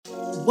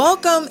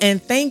Welcome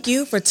and thank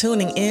you for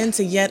tuning in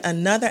to yet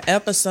another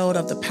episode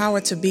of the Power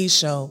to Be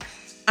Show.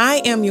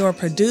 I am your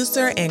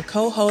producer and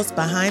co-host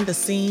behind the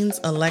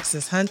scenes,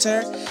 Alexis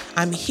Hunter.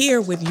 I'm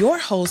here with your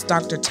host,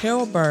 Dr.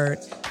 Byrd,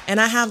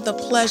 and I have the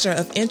pleasure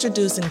of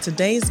introducing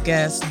today's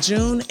guests,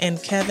 June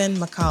and Kevin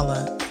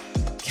McCalla.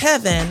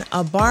 Kevin,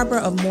 a barber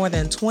of more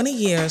than 20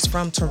 years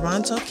from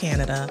Toronto,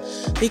 Canada,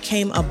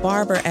 became a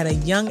barber at a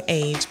young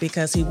age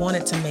because he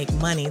wanted to make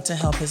money to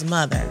help his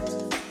mother.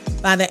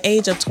 By the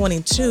age of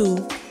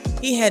 22,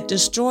 he had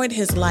destroyed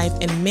his life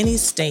in many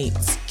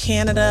states,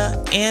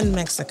 Canada, and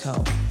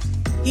Mexico.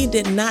 He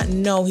did not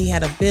know he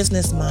had a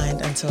business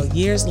mind until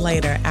years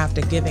later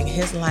after giving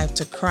his life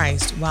to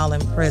Christ while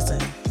in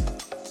prison.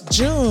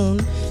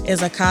 June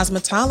is a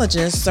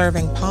cosmetologist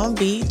serving Palm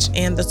Beach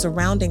and the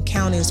surrounding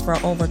counties for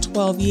over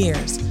 12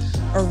 years,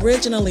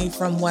 originally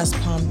from West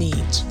Palm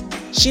Beach.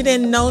 She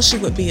didn't know she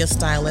would be a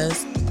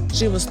stylist.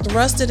 She was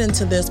thrusted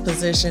into this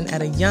position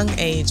at a young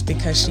age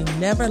because she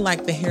never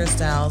liked the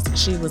hairstyles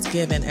she was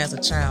given as a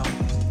child.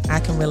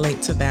 I can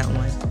relate to that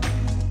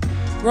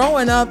one.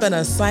 Growing up in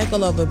a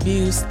cycle of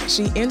abuse,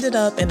 she ended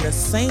up in the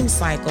same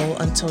cycle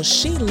until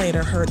she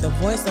later heard the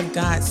voice of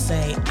God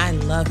say, "I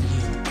love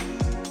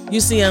you." You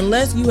see,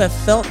 unless you have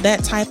felt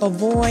that type of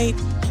void,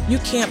 you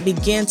can't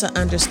begin to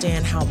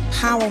understand how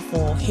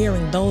powerful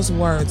hearing those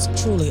words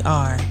truly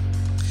are.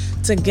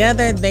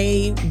 Together,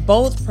 they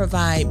both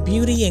provide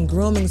beauty and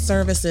grooming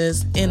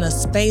services in a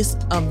space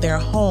of their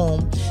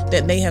home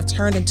that they have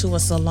turned into a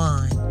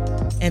salon,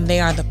 and they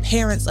are the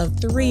parents of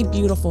 3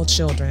 beautiful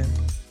children.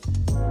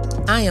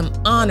 I am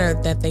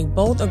honored that they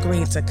both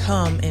agreed to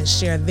come and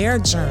share their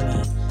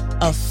journey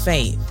of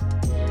faith.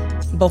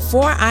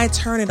 Before I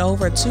turn it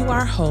over to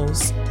our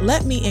host,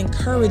 let me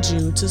encourage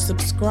you to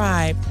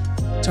subscribe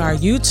to our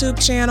YouTube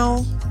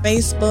channel,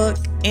 Facebook,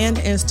 and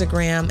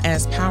Instagram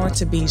as Power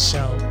to Be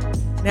Show.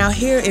 Now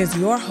here is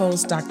your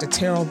host, Dr.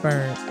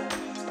 Byrd.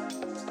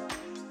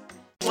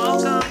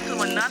 Welcome to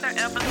another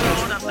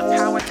episode of the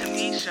Power to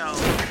Be Show.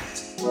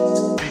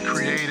 Be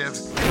creative,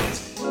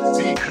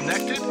 be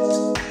connected,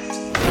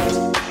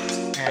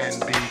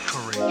 and be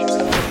courageous.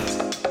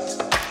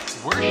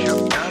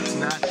 Worship does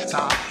not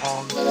stop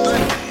on Sunday.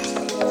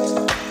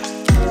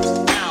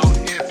 Now,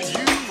 if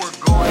you were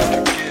going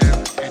to give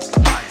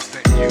advice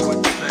that you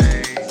would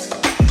say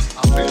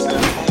a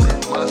business owner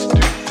must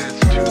do this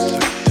to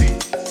succeed.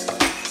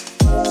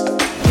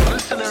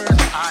 Listeners,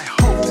 I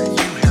hope that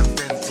you have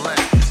been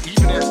blessed,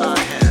 even as I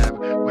have,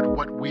 with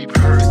what we've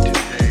heard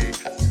today.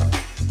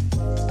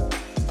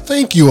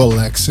 Thank you,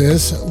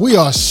 Alexis. We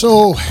are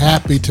so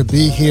happy to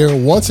be here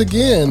once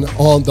again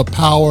on the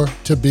Power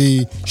to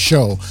Be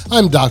Show.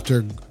 I'm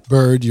Dr.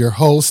 Byrd, your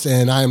host,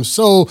 and I am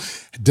so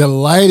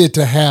delighted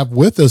to have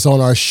with us on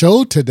our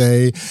show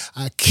today,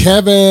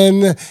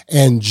 Kevin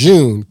and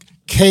June,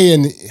 K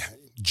and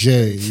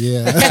J,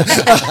 yeah.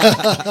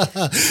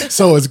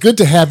 So it's good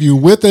to have you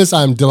with us.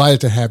 I'm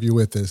delighted to have you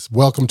with us.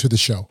 Welcome to the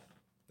show.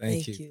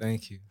 Thank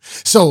you.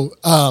 So,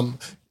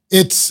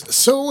 it's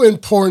so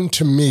important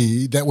to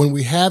me that when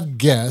we have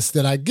guests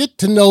that I get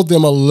to know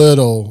them a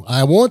little.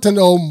 I want to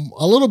know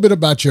a little bit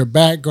about your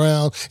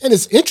background. And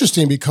it's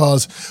interesting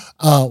because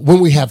when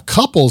we have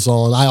couples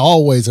on, I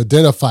always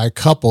identify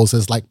couples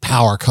as like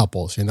power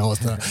couples. You know,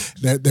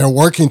 they're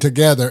working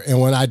together.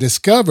 And when I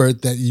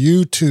discovered that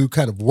you two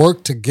kind of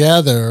work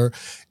together,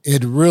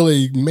 it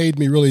really made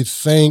me really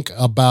think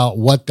about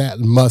what that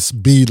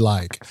must be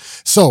like.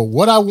 So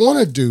what I want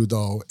to do,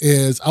 though,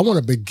 is I want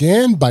to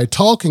begin by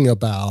talking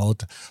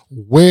about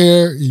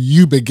where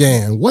you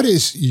began. What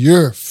is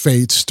your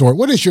faith story?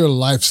 What is your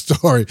life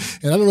story?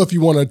 And I don't know if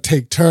you want to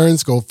take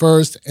turns, go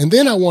first, and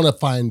then I want to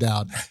find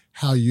out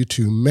how you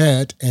two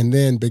met and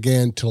then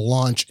began to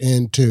launch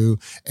into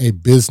a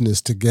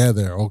business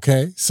together,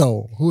 okay?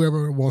 So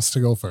whoever wants to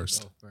go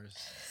first. Go first.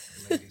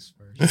 Ladies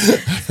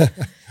first.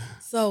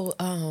 So,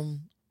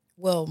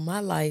 well,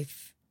 my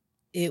life,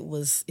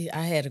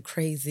 I had a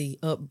crazy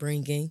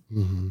upbringing.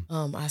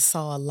 Mm-hmm. I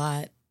saw a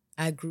lot.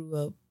 I grew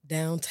up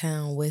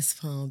downtown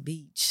West Palm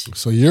Beach.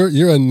 So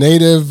you're a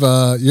native,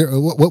 you're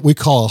what we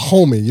call a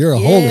homie. You're a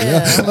homie.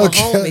 Yeah, I'm okay.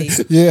 a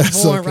homie. Yeah.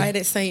 Born right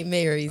at St.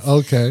 Mary's.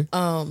 Okay.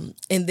 And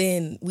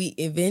then we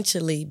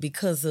eventually,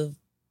 because of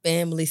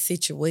family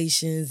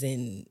situations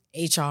and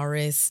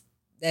HRS,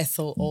 that's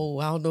so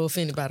old. I don't know if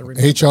anybody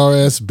remembers.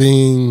 HRS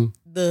being?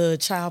 The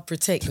Child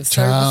Protective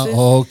Services.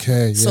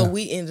 Okay, yeah. So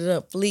we ended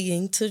up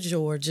fleeing to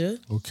Georgia.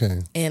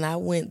 Okay. And I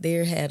went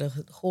there, had a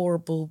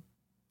horrible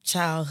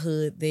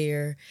childhood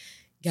there,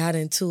 got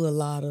into a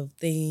lot of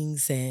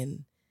things.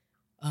 And,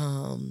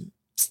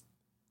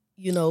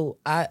 you know,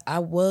 I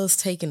was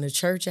taken to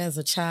church as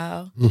a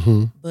child,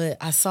 Mm-hmm. but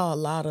I saw a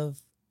lot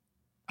of,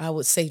 I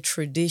would say,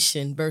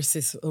 tradition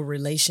versus a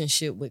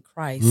relationship with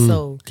Christ.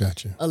 So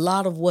Gotcha. a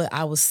lot of what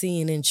I was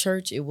seeing in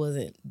church, it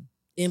wasn't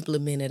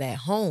implemented at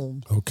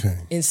home. Okay.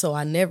 And so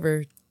I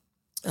never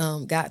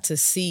got to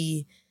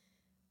see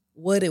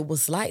what it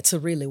was like to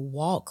really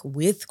walk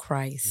with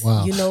Christ.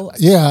 Wow. You know?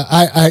 Yeah,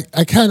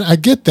 I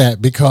get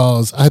that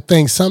because I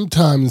think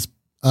sometimes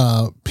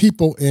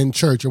people in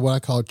church, or what I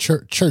call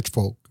church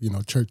folk,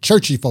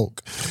 churchy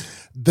folk,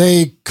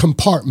 they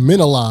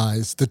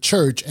compartmentalize the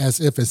church as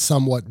if it's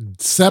somewhat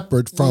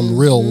separate from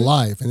real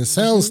life. And it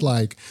sounds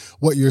like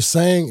what you're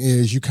saying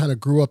is you kind of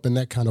grew up in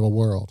that kind of a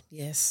world.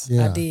 Yes,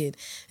 Yeah. I did.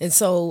 And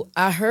so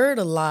I heard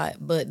a lot,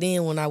 but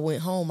then when I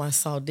went home, I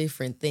saw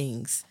different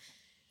things.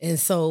 And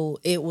so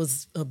it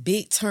was a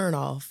big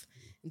turnoff.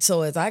 And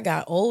so as I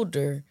got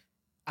older,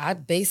 I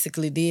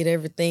basically did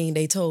everything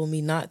they told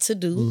me not to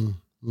do,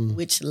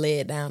 which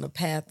led down a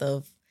path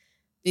of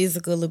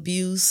physical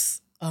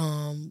abuse,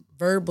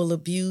 verbal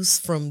abuse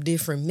from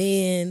different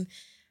men.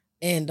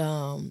 And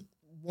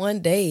one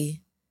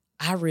day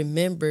I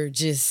remember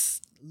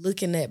just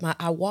looking at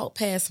I walked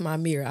past my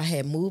mirror. I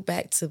had moved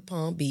back to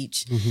Palm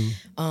Beach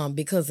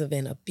because of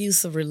an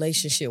abusive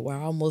relationship where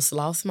I almost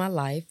lost my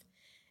life.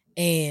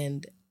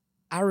 And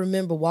I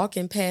remember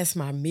walking past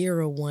my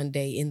mirror one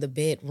day in the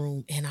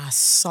bedroom, and I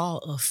saw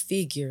a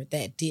figure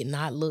that did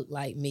not look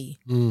like me.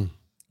 And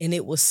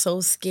it was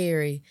so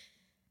scary.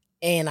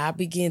 And I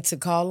began to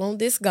call on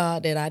this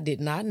God that I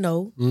did not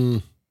know.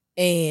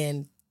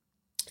 And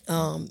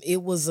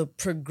it was a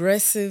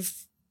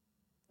progressive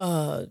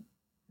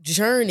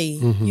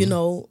journey.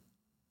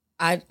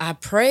 I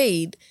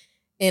prayed,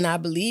 and I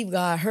believe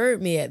God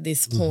heard me at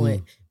this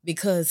point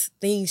because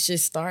things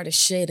just started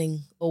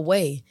shedding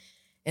away.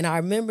 And I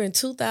remember in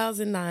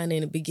 2009,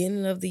 in the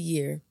beginning of the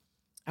year,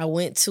 I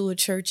went to a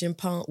church in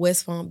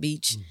West Palm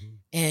Beach,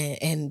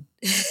 and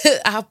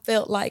I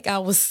felt like I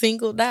was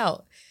singled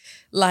out.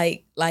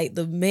 Like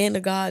the man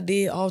of God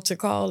did altar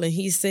call, and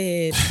he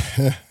said,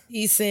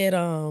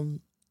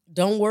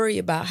 don't worry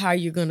about how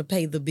you're going to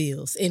pay the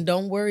bills, and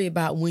don't worry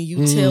about when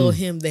you tell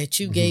him that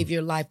you gave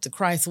your life to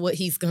Christ, what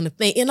he's going to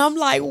think. And I'm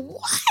like,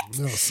 what?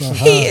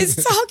 He is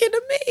talking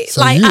to me.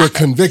 So you were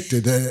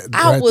convicted.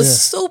 I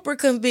was super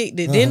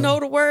convicted. Didn't know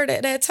the word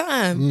at that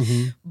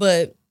time,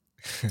 but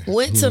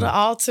went to the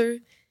altar,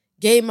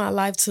 gave my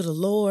life to the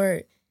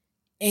Lord,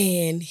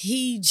 and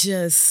he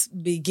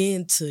just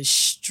began to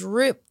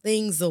strip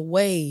things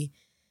away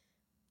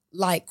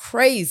like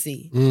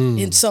crazy.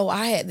 And so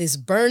I had this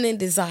burning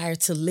desire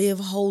to live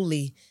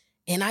holy.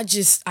 And I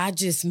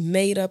just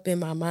made up in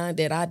my mind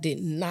that I did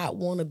not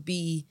want to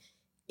be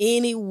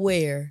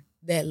anywhere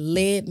that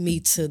led me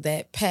to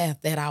that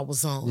path that I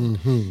was on.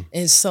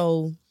 And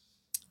so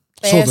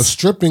the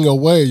stripping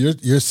away,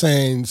 you're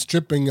saying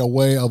stripping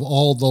away of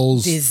all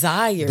those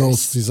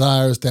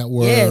desires that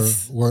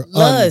were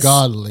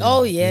ungodly.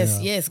 Oh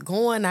yes,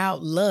 going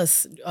out,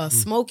 lust,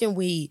 smoking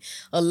weed,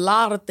 a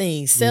lot of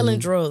things, selling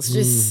drugs,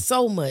 just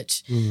so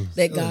much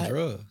that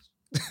God.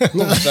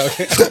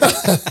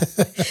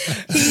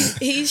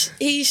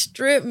 He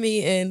stripped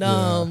me, and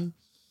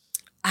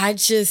I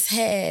just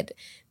had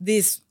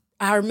this.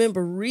 I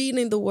remember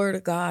reading the word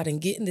of God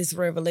and getting this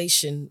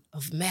revelation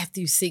of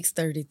Matthew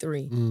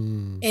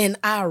 6:33. And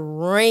I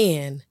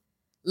ran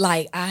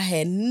like I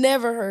had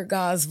never heard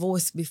God's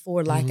voice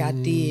before, like I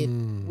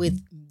did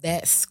with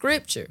that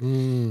scripture.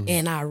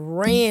 And I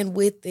ran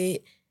with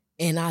it,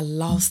 and I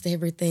lost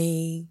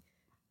everything.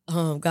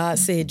 God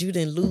said, you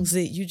didn't lose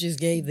it. You just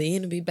gave the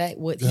enemy back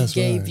what he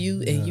gave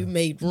you, and you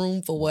made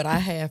room for what I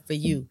have for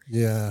you.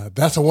 Yeah,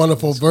 that's a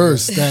wonderful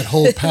verse, that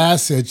whole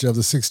passage of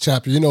the 6th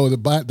chapter.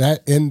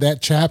 That in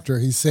that chapter,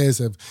 he says,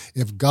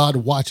 if God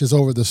watches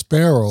over the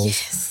sparrows,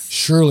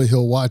 surely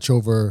he'll watch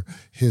over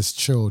his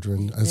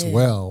children as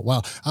well.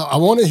 Wow. I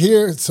want to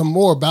hear some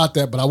more about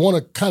that, but I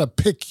want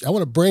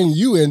to bring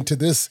you into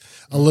this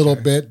a little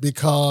bit,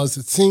 because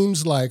it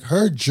seems like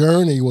her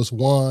journey was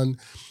one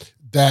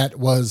that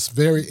was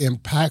very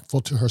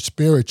impactful to her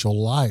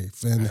spiritual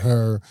life and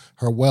her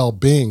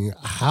well-being.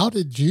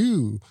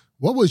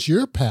 What was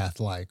your path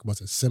like?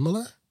 Was it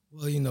similar?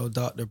 Well,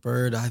 Dr.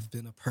 Byrd, I've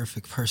been a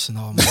perfect person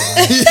all my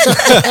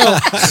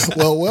life.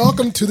 Well,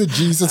 welcome to the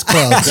Jesus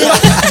Club.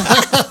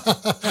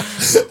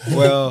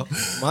 Well,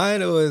 mine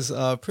was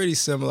pretty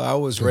similar. I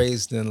was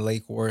raised in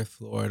Lake Worth,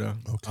 Florida,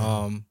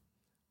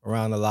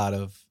 around a lot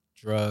of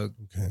drug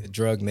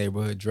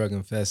neighborhood,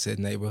 drug-infested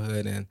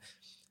neighborhood. And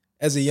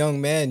as a young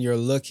man, you're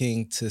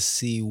looking to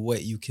see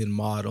what you can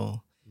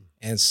model.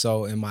 And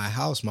so in my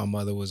house, my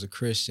mother was a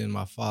Christian.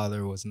 My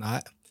father was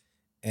not.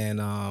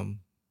 And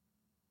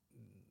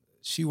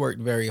she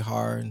worked very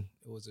hard.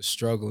 It was a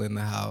struggle in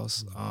the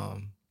house.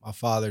 My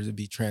father, to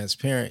be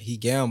transparent, he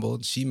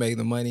gambled. She made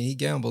the money. He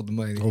gambled the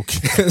money.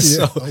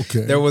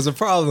 There was a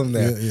problem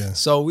there.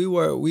 So we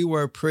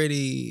were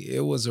pretty.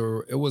 It was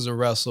a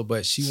wrestle,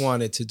 but she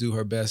wanted to do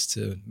her best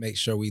to make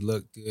sure we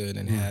looked good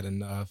and had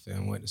enough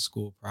and went to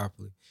school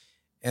properly.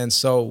 And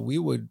so we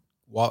would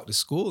walk to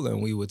school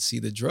and we would see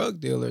the drug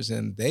dealers,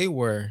 and they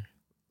were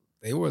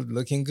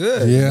looking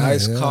good.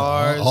 Nice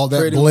cars, all that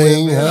pretty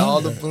bling, women,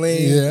 all the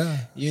bling.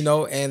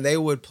 And they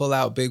would pull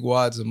out big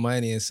wads of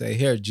money and say,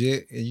 "Here,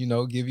 Jit,"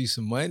 and give you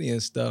some money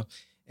and stuff.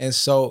 And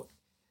so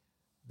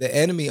the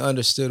enemy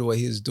understood what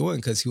he was doing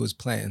because he was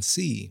planting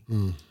seed.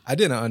 I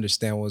didn't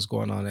understand what was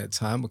going on at the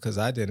time because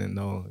I didn't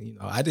know,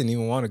 I didn't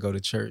even want to go to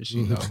church,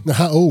 Now,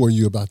 how old were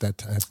you about that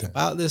time?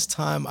 About this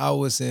time, I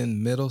was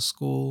in middle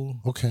school.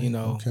 Okay.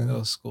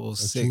 Middle school,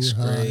 Junior sixth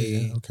high,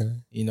 grade. yeah, okay.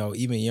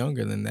 Even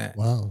younger than that.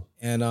 Wow.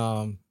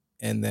 And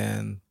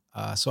then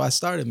so I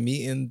started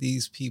meeting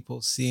these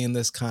people, seeing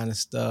this kind of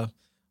stuff,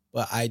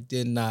 but I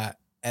did not.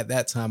 At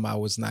that time, I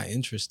was not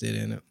interested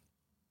in it.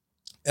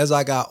 As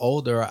I got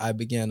older, I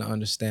began to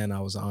understand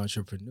I was an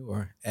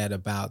entrepreneur at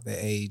about the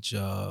age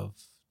of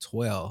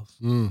 12.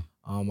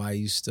 I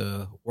used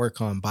to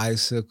work on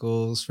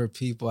bicycles for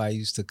people. I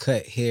used to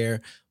cut hair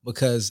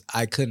because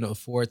I couldn't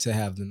afford to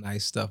have the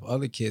nice stuff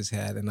other kids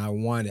had. And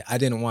I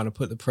didn't want to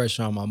put the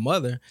pressure on my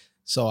mother.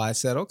 So I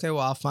said, okay,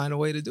 well, I'll find a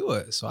way to do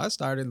it. So I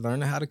started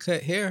learning how to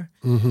cut hair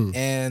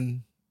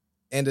and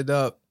ended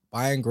up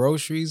buying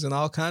groceries and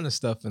all kind of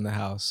stuff in the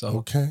house.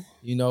 So,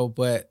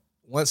 but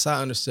once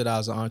I understood I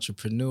was an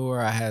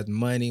entrepreneur, I had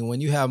money. When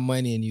you have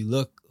money and you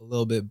look a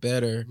little bit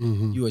better,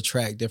 you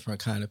attract different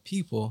kind of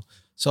people.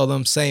 So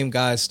them same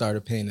guys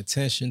started paying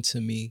attention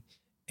to me,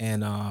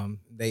 and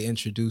they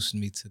introduced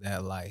me to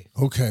that life.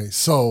 Okay,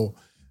 so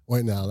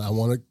wait now, I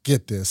want to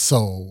get this.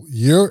 So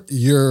you're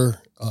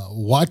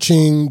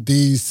watching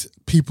these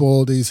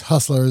people, these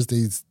hustlers,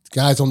 these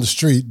guys on the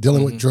street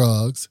dealing with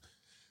drugs.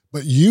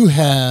 But you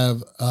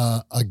have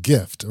a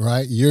gift,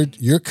 right?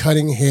 You're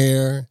cutting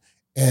hair,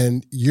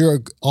 and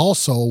you're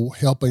also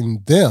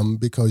helping them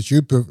because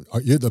you're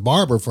the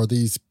barber for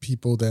these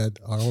people that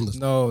are on the.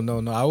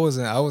 No. I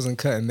wasn't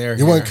cutting their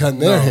hair. You weren't cutting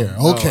their hair.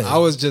 Okay. No, I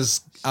was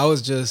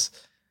just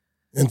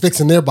and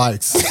fixing their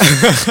bikes.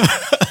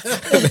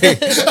 they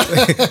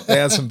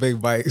had some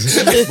big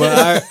bikes,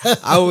 but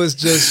I was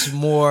just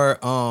more.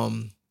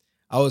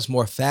 I was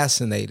more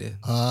fascinated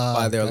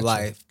by their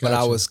life, but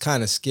I was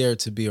kind of scared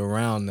to be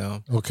around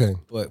them. Okay.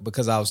 But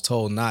because I was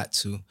told not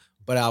to,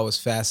 but I was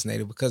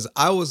fascinated because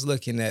I was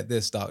looking at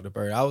this, Dr.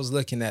 Byrd. I was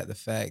looking at the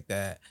fact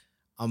that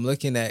I'm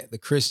looking at the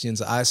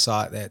Christians I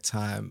saw at that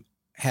time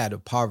had a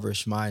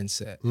impoverished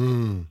mindset.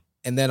 And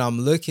then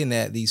I'm looking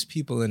at these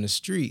people in the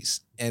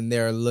streets and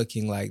they're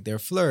looking like they're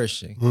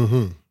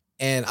flourishing.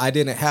 And I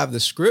didn't have the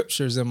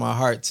scriptures in my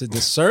heart to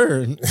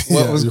discern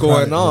what was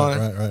going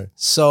on. Right.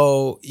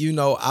 So,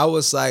 I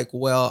was like,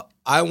 well,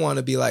 I want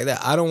to be like that.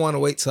 I don't want to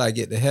wait till I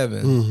get to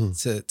heaven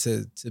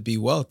to be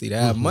wealthy, to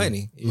have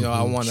money.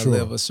 I want to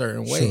live a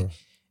certain way.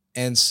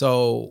 And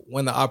so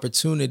when the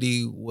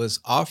opportunity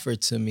was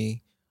offered to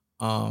me,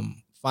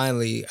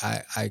 finally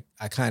I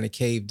kind of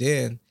caved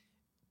in,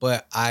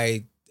 but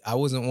I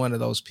wasn't one of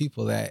those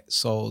people that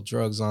sold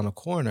drugs on a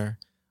corner.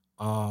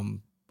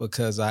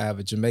 Because I have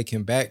a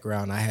Jamaican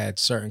background, I had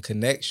certain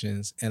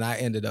connections, and I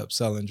ended up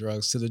selling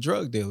drugs to the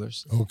drug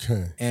dealers.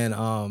 Okay.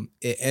 And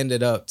it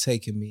ended up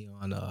taking me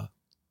on a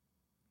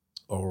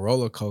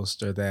roller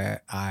coaster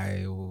that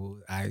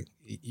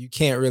you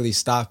can't really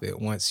stop it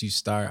once you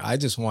start. I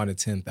just wanted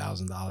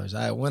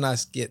 $10,000. When I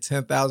get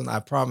 $10,000,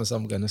 I promise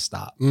I'm gonna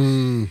stop.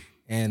 And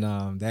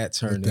that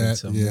turned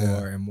into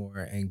more and more,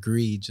 and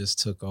greed just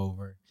took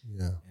over.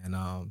 Yeah. And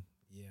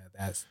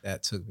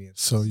that took me.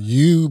 So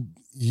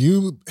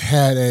you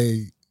had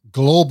a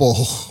global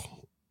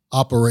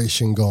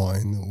operation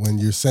going when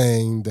you're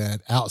saying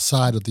that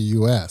outside of the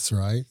U.S.,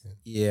 right?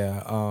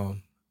 Yeah.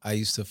 I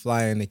used to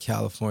fly into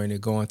California,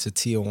 going to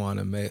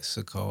Tijuana,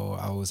 Mexico.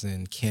 I was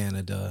in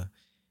Canada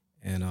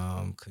and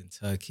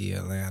Kentucky,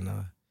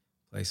 Atlanta,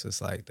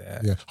 places like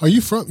that. Yeah.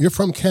 You're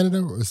from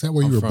Canada? Is that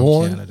where you were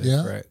born? Canada,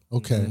 yeah. Correct.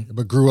 Okay.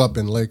 But grew up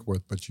in Lake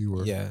Worth, but you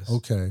were. Yes.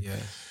 Okay. Yeah.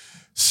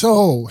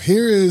 So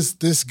here is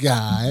this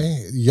guy,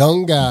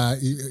 young guy.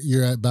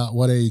 You're at about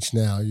what age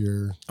now?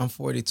 I'm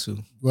 42.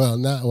 Well,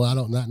 not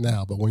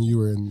now, but when you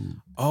were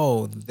in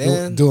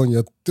doing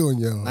your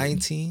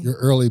 19, your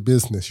early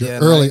business, your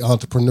early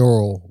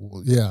entrepreneurial,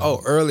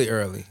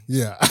 early,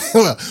 yeah.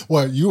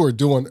 Well, you were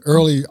doing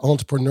early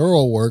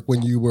entrepreneurial work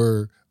when you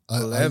were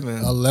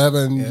 11.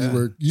 11.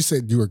 Yeah. You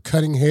said you were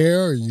cutting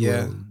hair, or you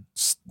were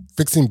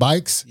fixing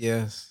bikes.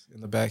 Yes. In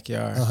the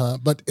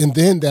backyard. But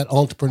then that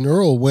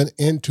entrepreneurial went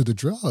into the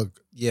drug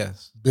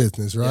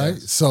business, right?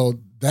 Yes. So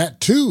that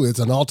too is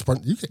an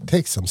entrepreneur. You can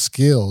take some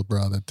skill,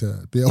 brother,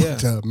 to be able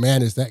to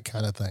manage that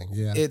kind of thing.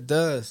 Yeah, it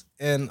does.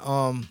 And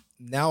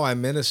now I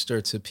minister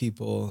to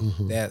people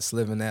that's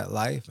living that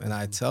life, and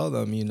I tell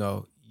them,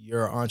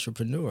 you're an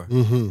entrepreneur.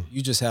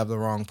 You just have the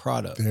wrong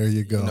product. There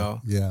you go.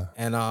 Yeah,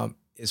 and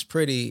it's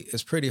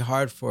pretty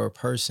hard for a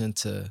person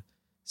to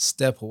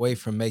step away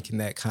from making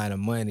that kind of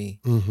money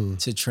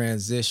to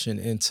transition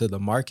into the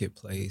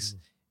marketplace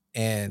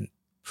and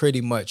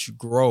pretty much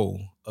grow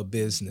a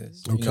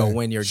business,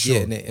 when you're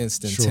getting it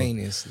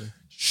instantaneously.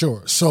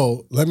 Sure.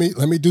 So let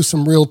me do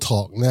some real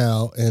talk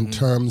now in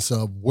terms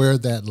of where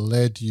that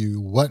led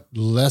you. What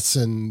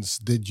lessons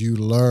did you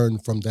learn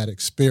from that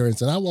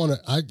experience? And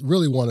I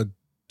really want to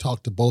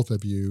talk to both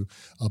of you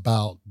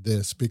about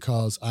this,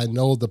 because I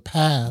know the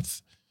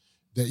path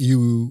that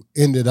you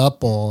ended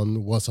up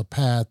on was a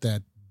path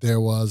that there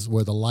was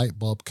where the light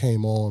bulb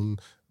came on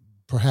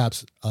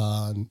perhaps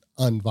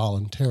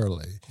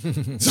involuntarily.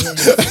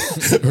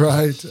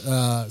 Right?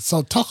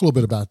 So talk a little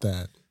bit about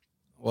that.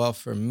 Well,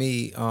 for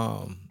me,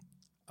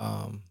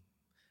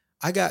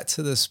 I got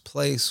to this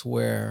place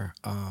where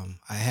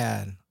I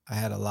had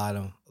a lot.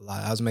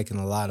 I was making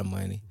a lot of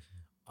money,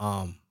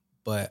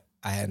 but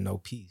I had no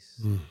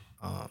peace.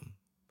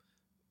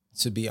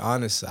 To be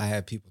honest, I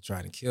had people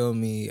trying to kill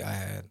me. I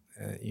had,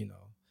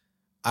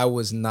 I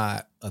was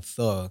not a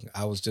thug.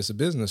 I was just a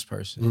business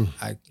person.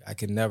 I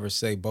could never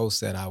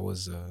boast that I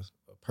was a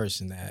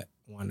person that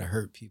wanted to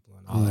hurt people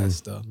and all that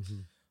stuff.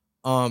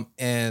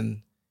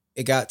 And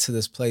it got to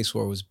this place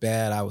where it was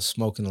bad. I was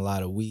smoking a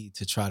lot of weed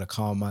to try to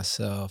calm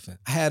myself, and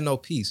I had no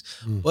peace.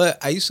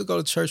 But I used to go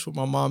to church with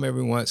my mom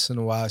every once in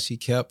a while. She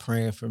kept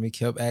praying for me,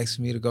 kept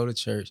asking me to go to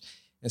church.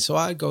 And so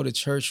I'd go to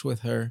church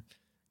with her.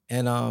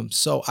 And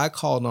so I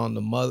called on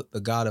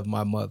the God of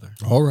my mother.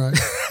 All right.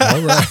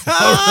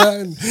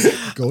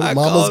 Go to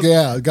mama's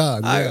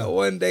God. Yeah.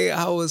 One day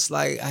I was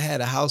like, I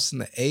had a house in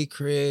the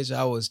acreage.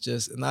 I was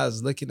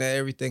looking at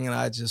everything, and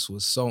I just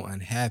was so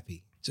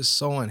unhappy.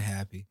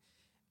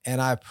 And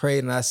I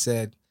prayed and I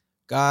said,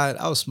 God,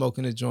 I was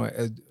smoking a joint.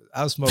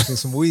 I was smoking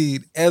some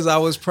weed as I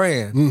was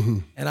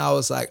praying. And I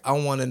was like, I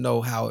want to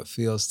know how it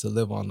feels to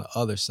live on the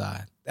other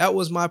side. That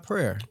was my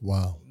prayer.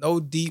 Wow. No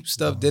deep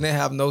stuff. Didn't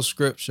have no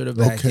scripture to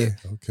back it.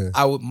 Okay.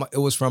 It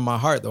was from my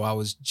heart, though. I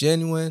was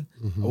genuine.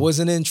 I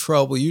wasn't in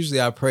trouble.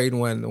 Usually I prayed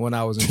when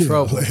I was in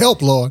trouble.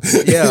 Help, Lord.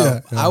 Yeah.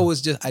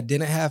 I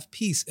didn't have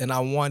peace, and I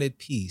wanted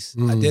peace.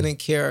 I didn't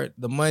care.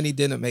 The money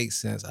didn't make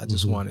sense. I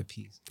just wanted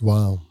peace.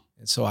 Wow.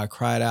 And so I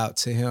cried out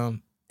to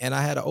him, and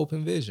I had an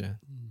open vision.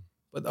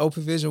 But the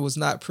open vision was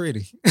not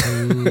pretty.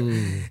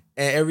 And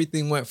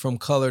everything went from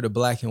color to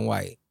black and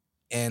white.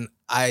 And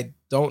I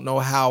don't know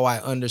how I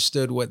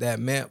understood what that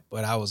meant,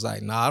 but I was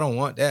like, I don't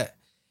want that.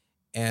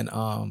 And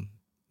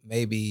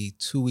maybe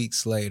 2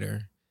 weeks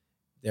later,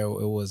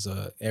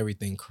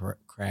 everything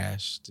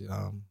crashed.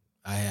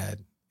 I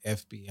had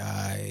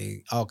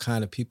FBI, all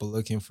kind of people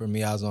looking for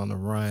me. I was on the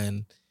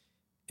run,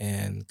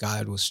 and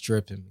God was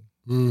stripping me.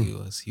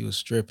 He was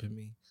stripping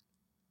me.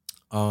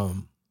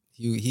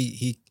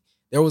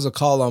 There was a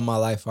call on my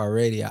life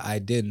already. I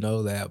didn't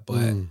know that,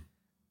 but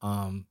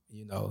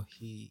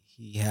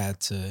he had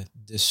to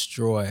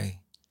destroy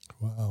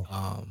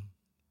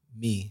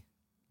me.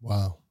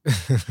 Wow.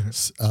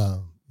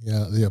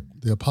 The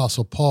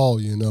Apostle Paul,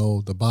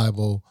 the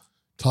Bible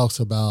talks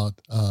about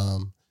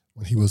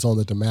when he was on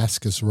the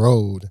Damascus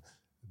Road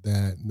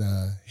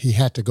that he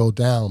had to go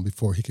down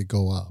before he could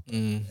go up.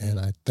 And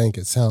I think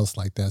it sounds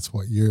like that's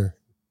what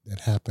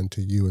that happened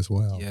to you as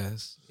well.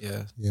 Yes.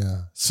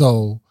 Yeah.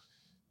 So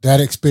that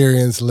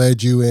experience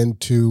led you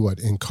into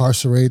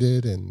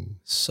incarcerated and.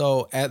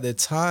 So at the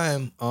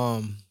time,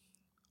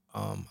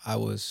 I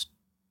was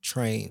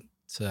trained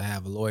to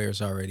have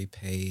lawyers already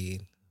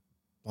paid,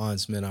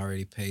 bondsmen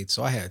already paid.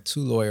 So I had 2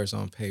 lawyers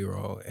on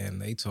payroll,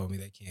 and they told me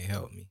they can't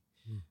help me.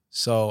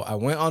 So I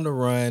went on the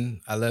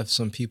run. I left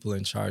some people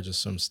in charge of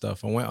some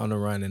stuff. I went on the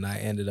run, and I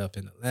ended up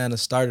in Atlanta,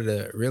 started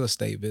a real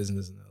estate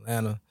business in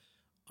Atlanta.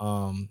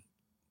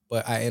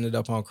 But I ended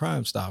up on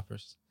Crime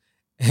Stoppers.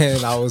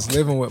 And I was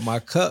living with my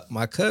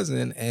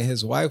cousin, and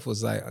his wife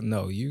was like,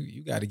 no,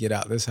 you got to get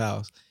out of this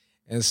house.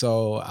 And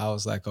so I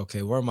was like,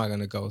 okay, where am I going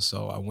to go?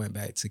 So I went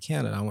back to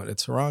Canada. I went to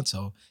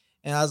Toronto,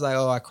 and I was like,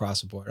 I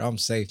crossed the border. I'm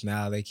safe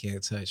now. They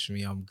can't touch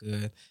me. I'm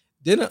good.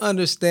 Didn't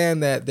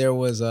understand that there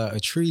was a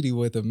treaty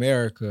with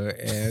America,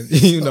 and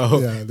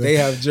they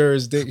have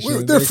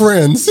jurisdiction. They're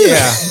friends.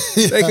 Yeah,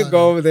 they could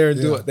go over there and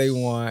do what they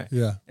want.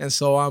 Yeah, and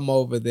so I'm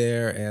over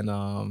there,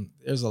 and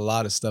there's a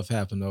lot of stuff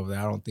happened over there.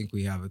 I don't think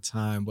we have the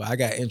time, but I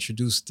got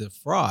introduced to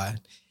fraud,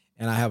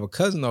 and I have a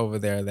cousin over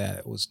there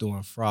that was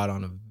doing fraud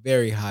on a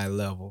very high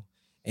level,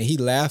 and he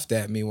laughed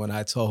at me when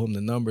I told him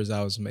the numbers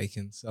I was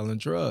making selling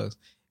drugs,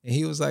 and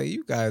he was like,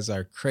 "You guys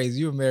are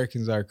crazy. You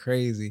Americans are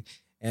crazy."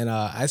 And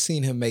I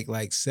seen him make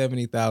like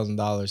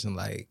 $70,000 in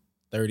like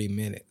 30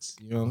 minutes.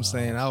 You know what I'm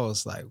saying? I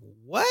was like,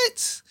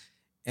 what?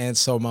 And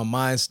so my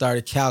mind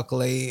started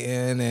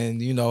calculating, and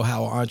you know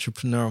how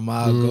entrepreneur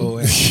mind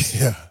go.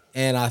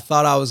 And I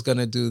thought I was going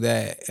to do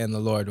that. And the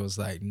Lord was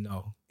like,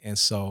 no. And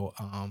so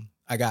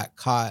I got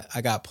caught.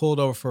 I got pulled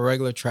over for a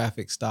regular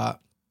traffic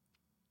stop.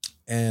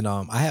 And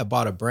I had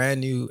bought a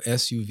brand new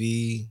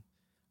SUV.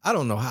 I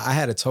don't know how. I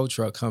had a tow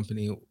truck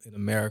company in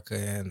America,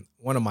 and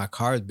one of my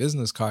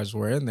business cars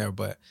were in there,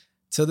 but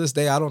to this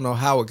day, I don't know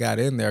how it got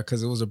in there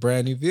because it was a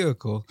brand new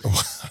vehicle.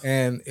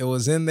 And it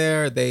was in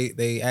there.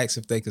 They asked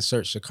if they could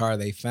search the car.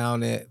 They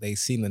found it. They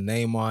seen the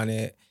name on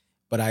it,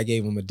 but I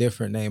gave them a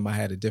different name. I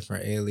had a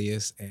different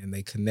alias, and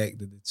they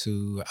connected the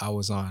two. I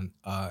was on,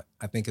 I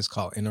think it's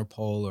called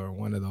Interpol or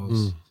one of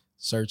those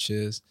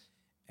searches,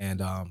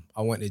 and I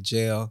went to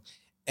jail.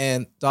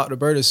 And Dr.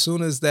 Byrd, as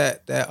soon as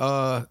that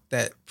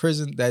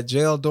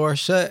jail door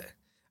shut,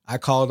 I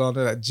called on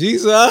that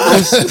Jesus.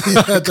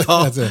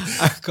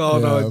 I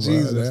called on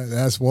Jesus.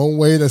 That's one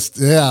way to,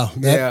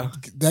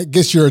 that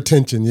gets your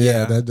attention.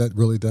 Yeah. That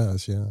really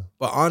does. Yeah.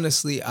 But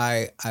honestly,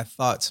 I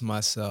thought to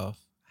myself,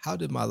 how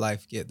did my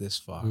life get this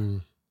far?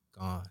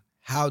 Gone.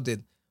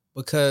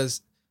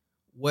 because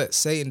what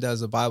Satan does,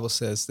 the Bible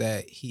says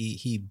that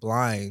he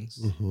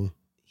blinds,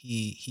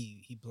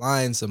 he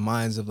blinds the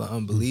minds of the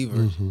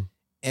unbelievers.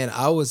 And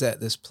I was at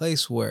this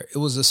place where it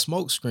was a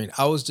smoke screen.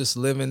 I was just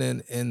living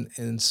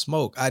in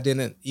smoke. I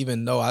didn't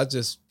even know. I was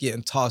just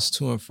getting tossed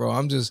to and fro.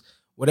 I'm just,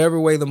 whatever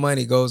way the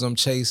money goes, I'm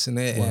chasing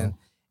it. Wow.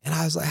 And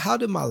I was like, how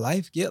did my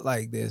life get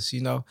like this?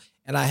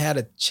 And I had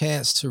a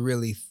chance to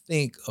really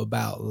think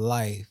about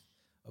life,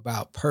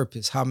 about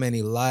purpose, how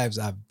many lives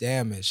I've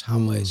damaged, how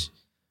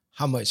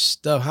much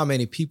stuff, how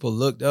many people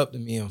looked up to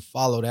me and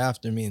followed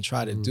after me and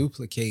tried to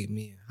duplicate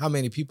me, how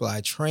many people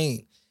I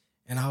trained.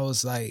 And I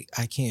was like,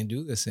 I can't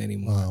do this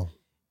anymore.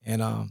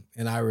 Wow.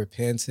 And I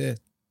repented,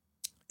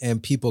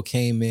 and people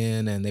came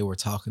in and they were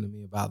talking to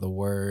me about the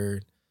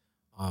word.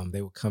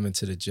 They would come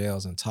into the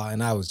jails and talk,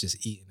 and I was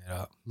just eating it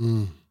up.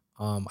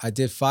 I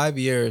did 5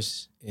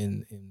 years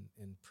in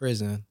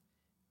prison,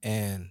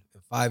 and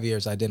in 5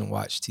 years I didn't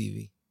watch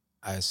TV.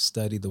 I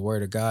studied the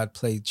word of God,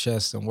 played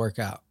chess, and work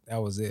out.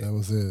 That was it.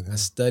 I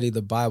studied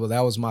the Bible.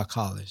 That was my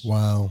college.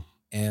 Wow.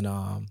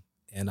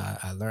 And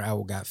I learned,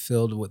 I got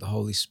filled with the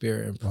Holy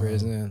Spirit in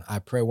prison. Wow. I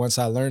prayed. Once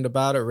I learned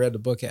about it, read the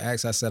book of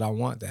Acts, I said, I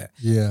want that.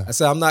 Yeah. I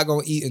said, I'm not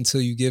going to eat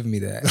until you give me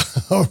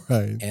that. All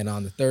right. And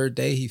on the third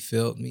day, he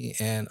filled me,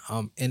 and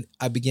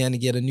I began to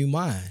get a new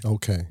mind.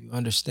 Okay. You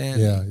understand?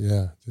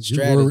 Yeah.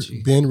 Strategy. You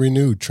were being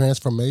renewed,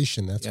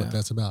 transformation. That's what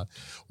that's about.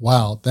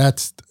 Wow.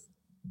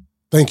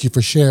 Thank you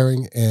for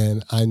sharing.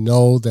 And I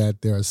know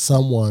that there is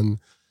someone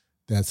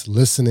that's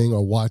listening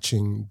or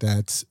watching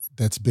that's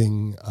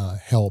being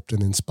helped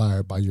and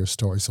inspired by your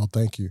story. So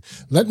thank you.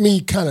 Let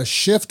me kind of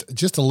shift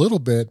just a little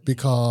bit,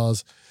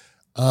 because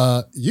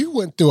you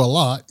went through a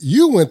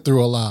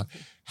lot.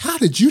 How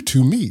did you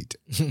two meet?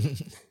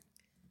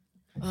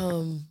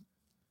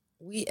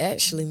 We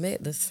actually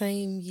met the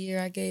same year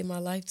I gave my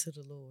life to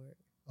the Lord.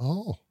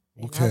 Oh,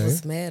 okay. And I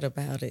was mad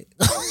about it.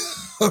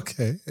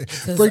 Okay.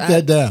 Break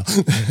that down.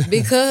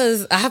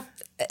 Because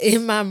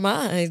in my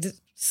mind,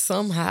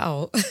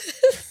 somehow,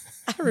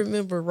 I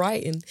remember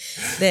writing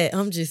that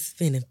I'm just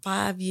spending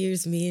 5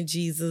 years, me and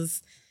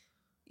Jesus,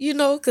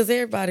 because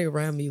everybody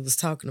around me was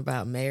talking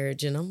about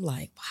marriage. And I'm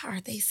like, why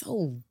are they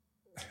so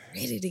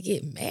ready to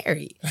get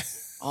married?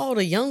 All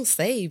the young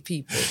saved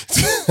people.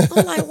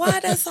 I'm like, why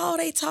that's all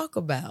they talk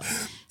about?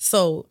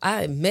 So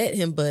I met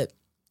him, but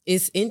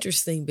it's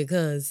interesting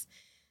because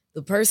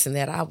the person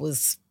that I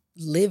was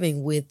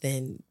living with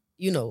and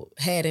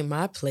had in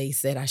my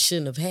place that I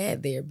shouldn't have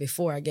had there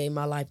before I gave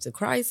my life to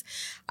Christ,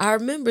 I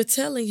remember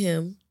telling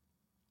him,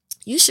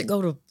 you should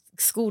go to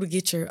school to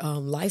get your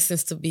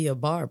license to be a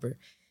barber.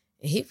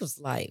 And he was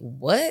like,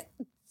 what?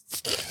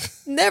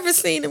 Never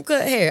seen him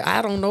cut hair.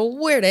 I don't know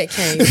where that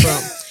came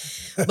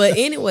from. But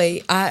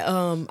anyway,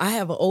 I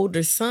have an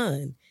older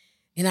son.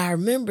 And I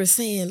remember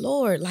saying,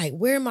 Lord, like,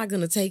 where am I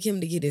going to take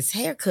him to get his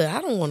hair cut? I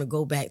don't want to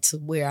go back to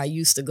where I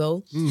used to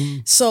go.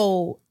 Mm-hmm.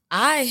 So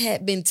I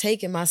had been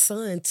taking my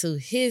son to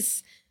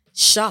his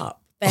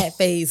shop, Fat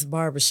Phase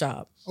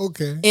Barbershop.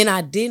 Okay. And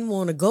I didn't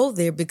want to go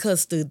there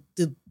because the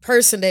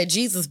person that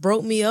Jesus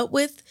broke me up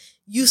with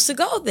used to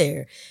go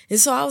there. And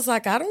so I was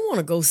like, I don't want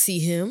to go see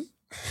him.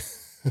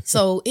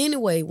 So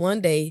anyway, one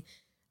day,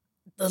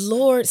 the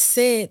Lord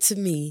said to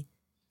me,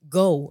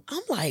 go.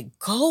 I'm like,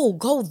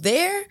 go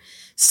there?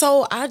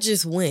 So I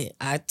just went.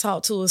 I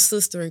talked to a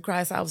sister in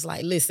Christ. I was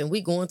like, listen, we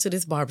going to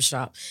this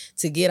barbershop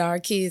to get our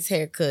kids'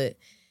 haircut.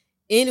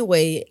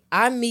 Anyway,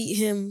 I meet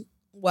him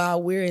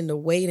while we're in the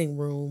waiting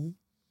room.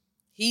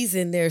 He's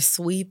in there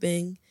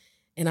sweeping.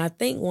 And I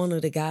think one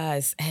of the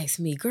guys asked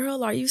me,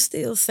 girl, are you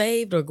still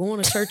saved or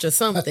going to church or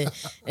something?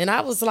 And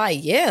I was like,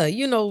 yeah,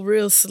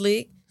 real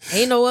slick.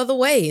 Ain't no other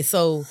way.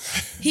 So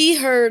he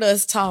heard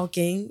us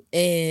talking,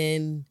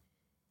 and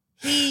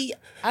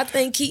I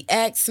think he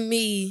asked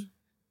me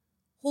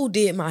who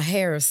did my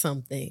hair or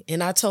something.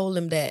 And I told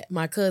him that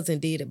my cousin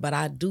did it, but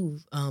I do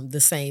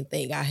the same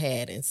thing I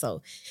had. And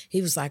so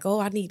he was like, oh,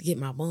 I need to get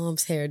my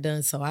mom's hair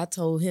done. So I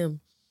told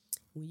him,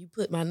 when you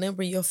put my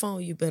number in your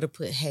phone, you better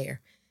put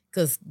hair,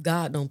 because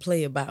God don't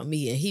play about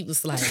me. And he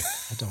was like,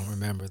 I don't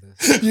remember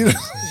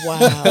this.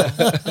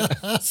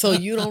 Wow. So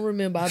you don't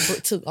remember I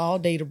took all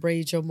day to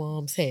braid your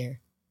mom's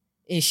hair,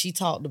 and she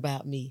talked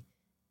about me.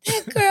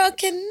 That girl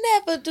can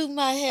never do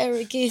my hair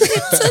again.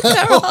 It took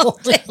her all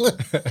day.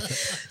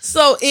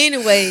 So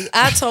anyway,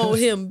 I told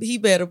him he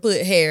better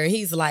put hair. And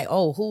he's like,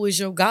 oh, who is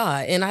your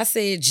God? And I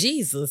said,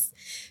 Jesus.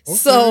 Okay.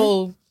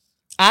 So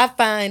I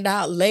find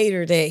out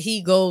later that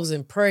he goes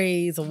and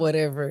prays or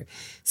whatever.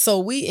 So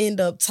we end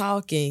up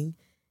talking,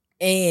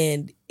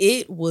 and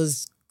it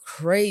was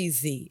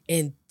crazy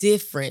and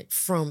different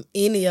from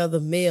any other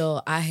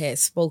male I had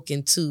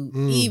spoken to,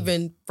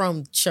 even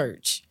from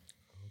church.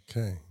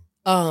 Okay.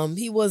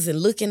 He wasn't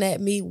looking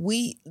at me.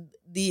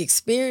 The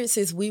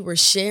experiences we were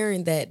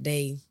sharing that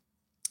day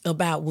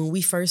about when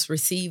we first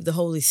received the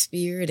Holy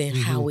Spirit and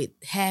how it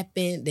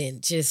happened,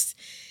 and just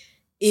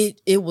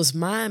it was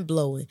mind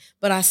blowing.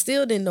 But I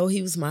still didn't know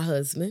he was my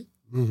husband.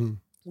 Mm-hmm.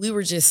 We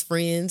were just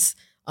friends.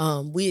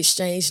 We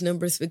exchanged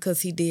numbers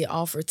because he did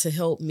offer to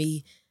help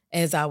me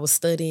as I was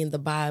studying the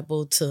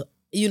Bible to,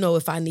 you know,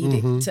 if I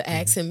needed to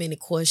ask him any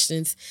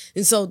questions.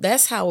 And so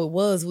that's how it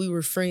was. We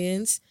were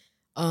friends.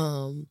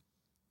 And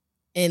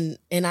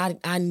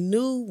I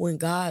knew when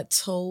God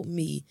told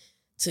me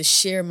to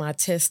share my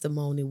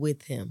testimony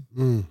with him.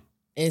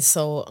 And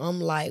so I'm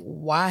like,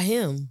 why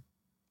him?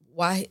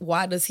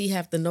 Why does he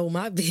have to know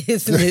my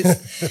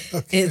business?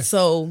 Okay. And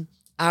so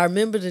I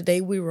remember the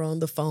day we were on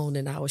the phone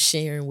and I was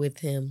sharing with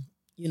him,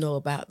 you know,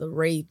 about the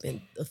rape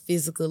and the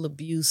physical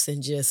abuse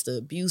and just the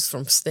abuse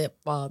from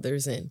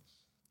stepfathers.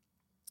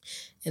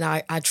 And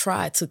I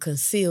tried to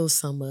conceal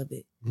some of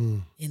it.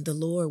 And the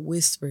Lord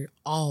whispered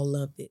all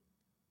of it.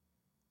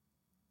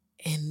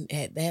 And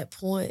at that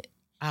point,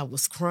 I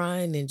was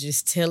crying and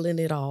just telling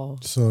it all.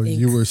 So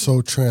you were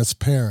so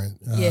transparent.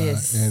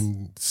 Yes.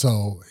 And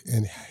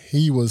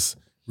he was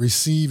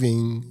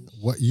receiving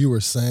what you were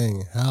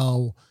saying.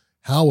 How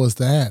was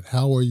that?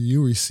 How were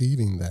you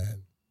receiving that?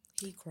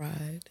 He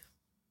cried.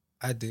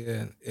 I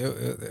did.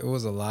 It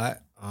was a lot.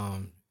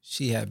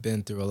 She had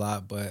been through a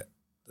lot, but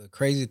the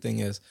crazy thing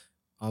is,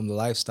 the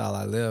lifestyle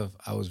I live,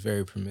 I was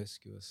very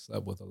promiscuous,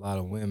 slept with a lot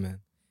of women,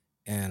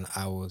 and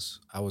I was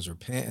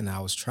repenting.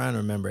 I was trying to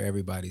remember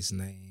everybody's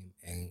name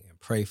and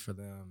pray for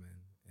them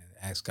and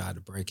ask God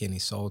to break any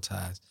soul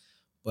ties.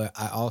 But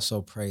I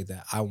also pray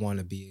that I want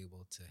to be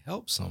able to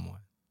help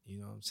someone. You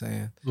know what I'm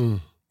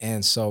saying?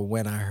 And so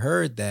when I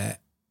heard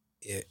that,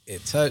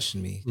 it touched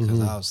me because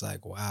I was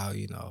like, wow,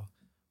 you know,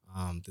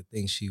 the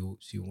things she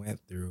went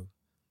through,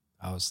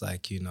 I was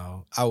like, you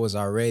know, I was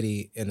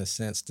already in a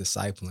sense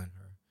discipling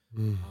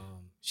her.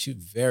 She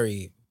was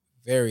very,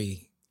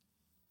 very,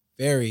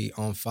 very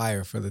on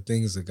fire for the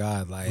things of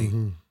God. Like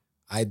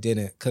I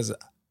didn't, because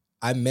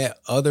I met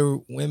other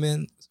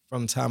women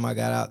from the time I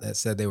got out that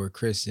said they were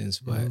Christians,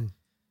 but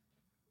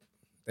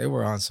they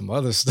were on some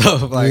other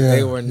stuff. Like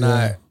they were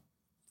not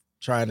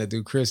trying to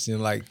do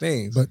Christian-like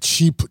things. But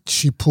she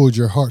pulled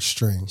your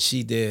heartstrings.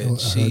 She did.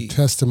 Her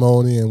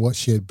testimony and what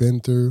she had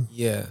been through.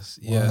 Yes,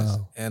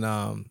 wow.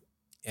 Yes.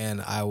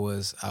 And I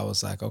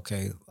was like,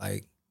 okay,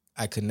 like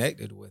I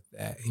connected with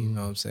that. You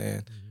know what I'm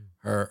saying?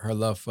 Her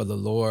love for the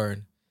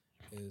Lord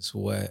is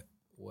what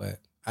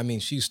I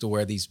mean, she used to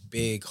wear these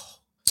big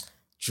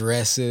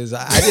dresses.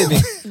 I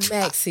didn't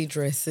maxi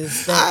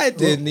dresses. I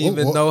didn't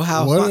even know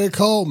how. What are they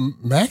called?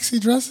 Maxi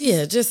dresses?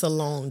 Yeah, just a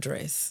long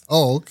dress.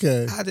 Oh,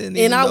 okay. I didn't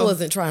even know. I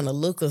wasn't trying to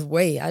look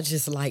away. I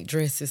just like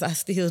dresses. I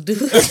still do.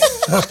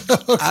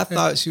 I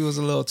thought she was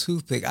a little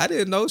toothpick. I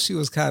didn't know she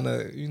was kind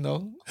of, you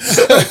know.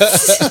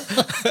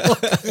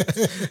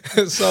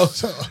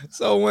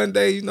 So one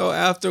day, you know,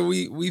 after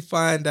we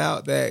find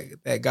out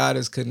that God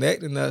is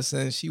connecting us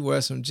and she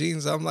wears some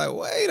jeans, I'm like,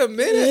 wait a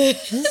minute.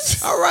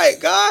 All right,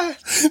 God.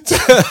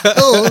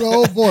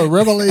 oh boy,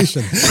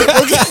 revelation.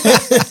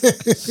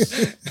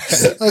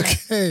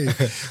 Okay.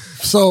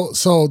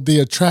 So the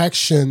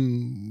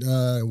attraction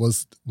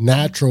was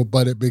natural,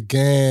 but it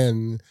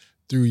began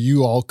through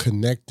you all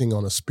connecting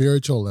on a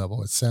spiritual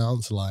level, it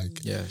sounds like.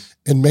 Yes.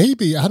 And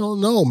maybe, I don't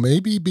know,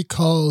 maybe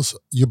because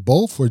you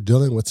both were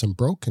dealing with some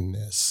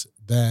brokenness,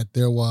 that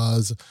there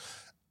was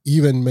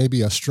even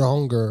maybe a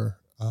stronger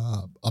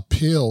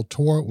appeal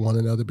toward one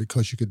another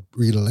because you could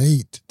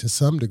relate to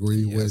some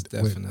degree with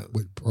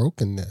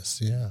brokenness.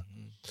 Yeah.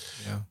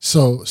 Yeah.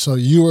 So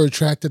you were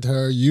attracted to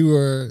her, you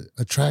were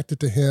attracted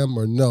to him,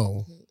 or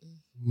no?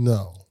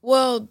 No.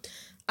 Well,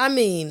 I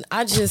mean,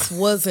 I just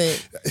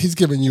wasn't. He's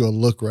giving you a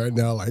look right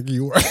now like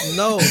you were.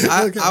 No,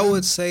 I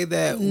would say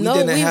that we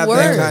didn't have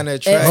that kind of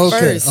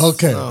attraction.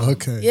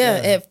 Okay. Yeah,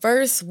 at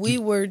first we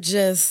were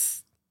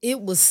just,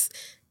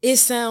 it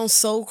sounds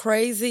so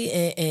crazy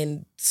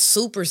and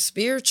super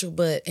spiritual,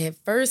 but at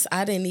first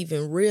I didn't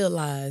even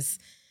realize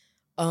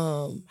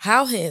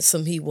how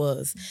handsome he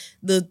was.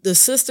 The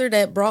sister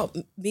that brought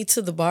me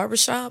to the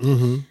barbershop,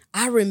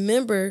 I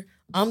remember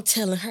I'm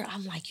telling her,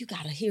 I'm like, you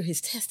gotta hear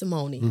his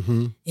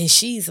testimony. And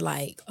she's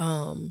like,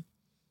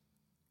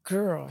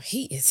 girl,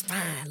 he is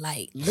fine.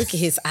 Like, look at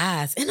his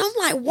eyes. And I'm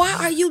like, why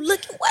are you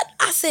looking? What?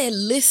 I said,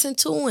 listen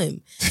to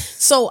him.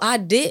 So I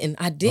didn't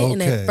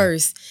at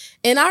first.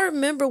 And I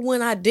remember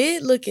when I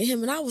did look at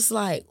him and I was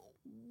like,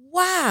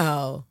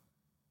 wow,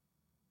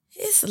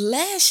 his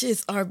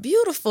lashes are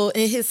beautiful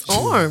and his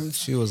arms.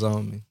 She was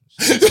on me.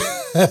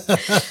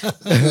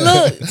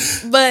 Look,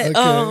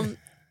 but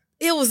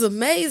it was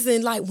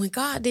amazing, like when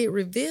God did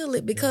reveal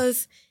it,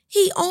 because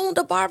he owned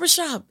a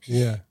barbershop.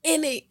 Yeah.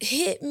 And it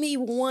hit me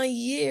one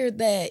year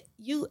that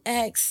you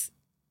asked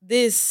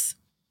this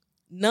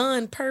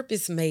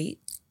non-purpose mate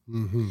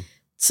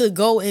to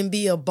go and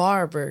be a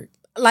barber.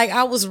 Like,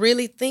 I was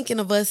really thinking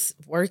of us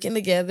working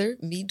together,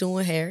 me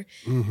doing hair,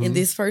 and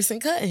this person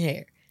cutting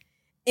hair.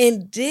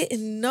 And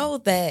didn't know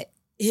that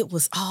it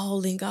was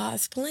all in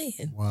God's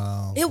plan.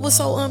 Wow. It was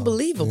so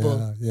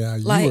unbelievable. Yeah.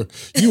 Like,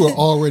 you were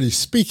already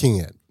speaking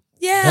it.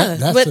 Yeah,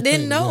 that's but the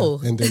didn't thing. know.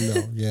 Yeah, and didn't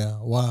know. Yeah,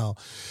 wow.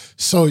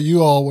 So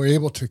you all were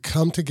able to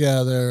come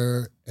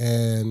together,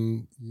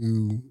 and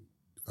you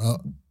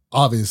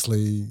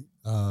obviously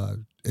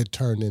it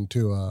turned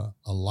into a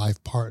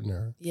life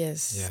partner.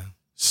 Yes. Yeah.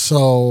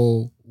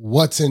 So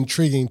what's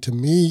intriguing to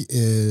me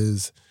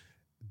is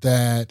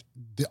that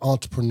the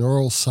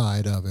entrepreneurial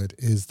side of it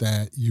is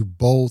that you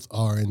both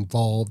are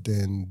involved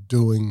in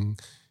doing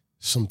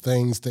some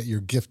things that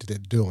you're gifted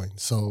at doing.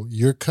 So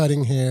you're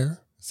cutting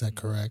hair, is that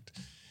correct?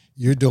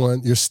 You're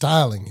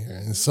styling hair.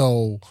 And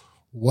so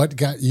what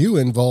got you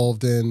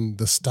involved in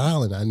the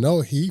styling? I know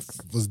he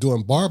was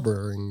doing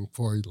barbering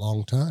for a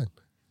long time.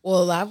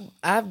 Well,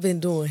 I've been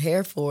doing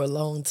hair for a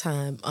long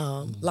time.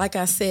 Like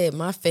I said,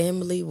 my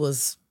family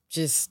was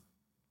just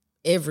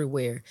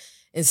everywhere.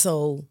 And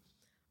so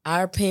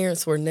our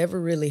parents were never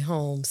really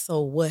home.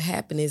 So what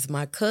happened is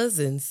my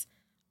cousins,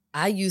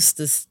 I used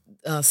to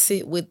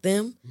sit with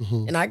them,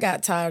 and I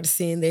got tired of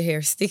seeing their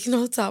hair sticking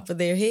on top of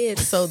their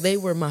heads. So they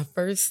were my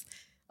first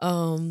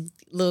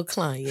little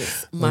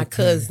clients, my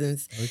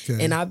cousins.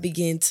 Okay. And I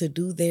began to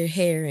do their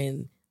hair,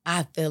 and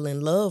I fell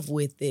in love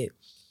with it.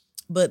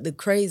 But the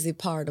crazy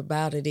part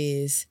about it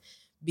is,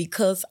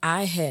 because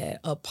I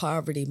had a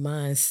poverty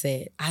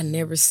mindset, I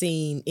never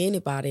seen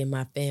anybody in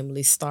my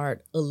family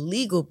start a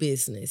legal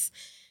business.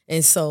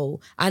 And so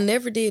I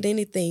never did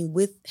anything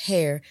with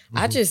hair.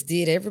 I just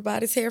did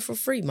everybody's hair for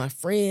free. My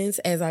friends,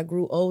 as I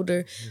grew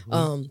older,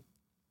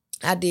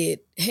 I did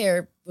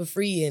hair for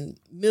free in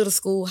middle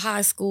school,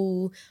 high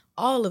school,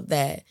 all of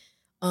that.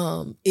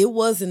 It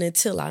wasn't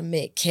until I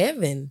met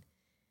Kevin,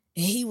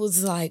 and he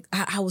was like,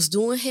 I was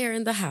doing hair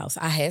in the house.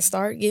 I had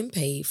started getting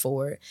paid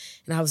for it,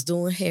 and I was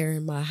doing hair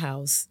in my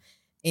house.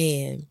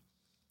 And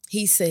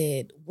he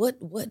said,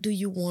 what do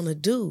you want to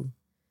do?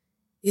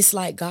 It's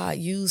like God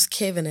used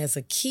Kevin as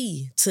a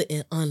key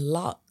to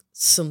unlock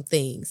some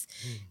things.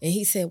 And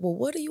he said, well,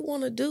 what do you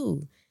want to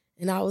do?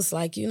 And I was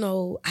like,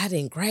 I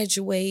didn't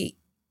graduate.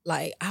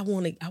 Like, I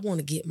want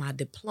to get my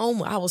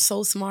diploma. I was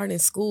so smart in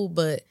school,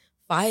 but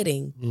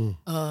fighting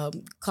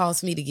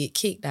caused me to get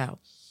kicked out.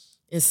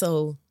 And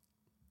so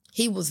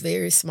he was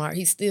very smart.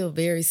 He's still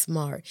very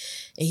smart.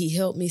 And he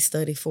helped me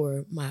study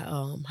for my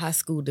high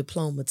school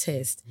diploma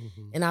test.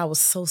 And I was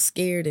so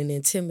scared and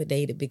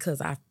intimidated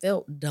because I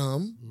felt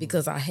dumb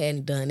because I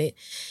hadn't done it.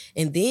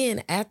 And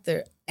then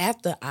after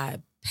I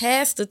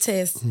passed the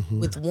test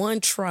with one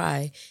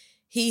try,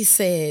 he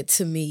said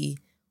to me,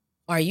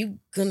 are you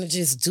going to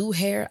just do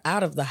hair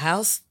out of the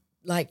house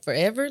like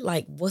forever?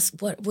 Like what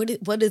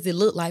does it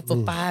look like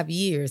for 5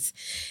 years?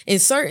 And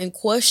certain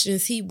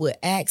questions he would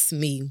ask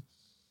me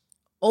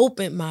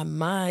opened my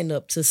mind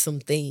up to some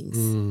things.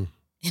 And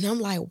I'm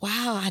like,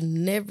 wow, I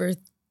never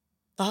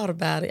thought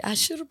about it. I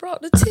should have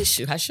brought the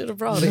tissue. I should have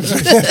brought it.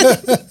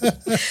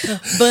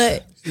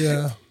 But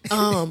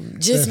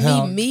just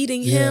me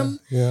meeting him,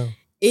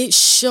 it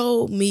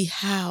showed me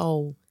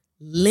how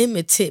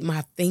limited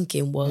my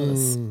thinking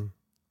was.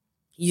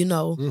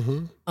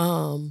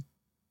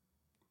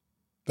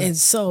 And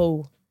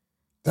so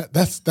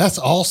that's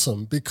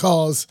awesome,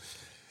 because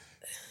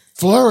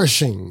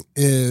flourishing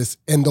is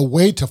in the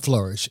way to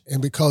flourish.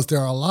 And because there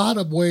are a lot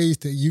of ways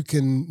that you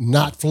can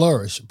not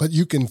flourish, but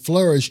you can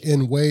flourish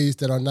in ways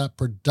that are not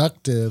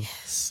productive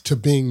to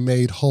being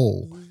made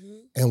whole.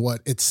 And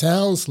what it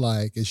sounds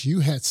like is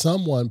you had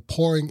someone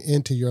pouring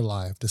into your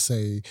life to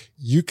say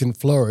you can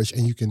flourish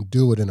and you can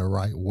do it in a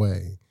right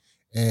way.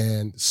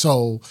 And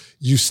so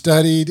you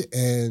studied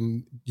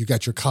and you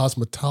got your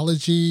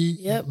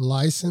cosmetology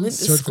license, went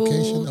to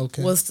certification?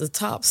 School, was the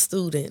top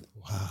student.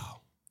 Wow.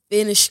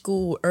 Finished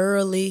school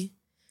early,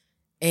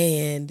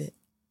 and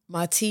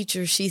my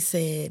teacher, she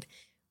said,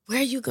 where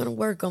are you going to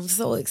work? I'm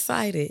so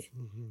excited.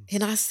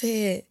 And I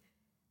said,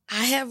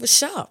 I have a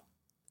shop.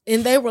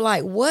 And they were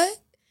like, what?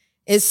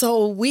 And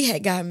so we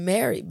had got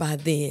married by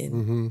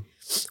then.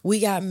 We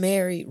got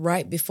married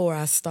right before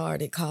I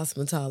started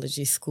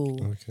cosmetology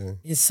school. Okay.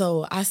 And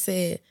so I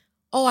said,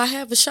 oh, I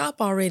have a shop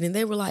already. And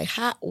they were like,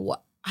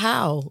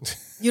 how?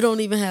 You don't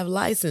even have a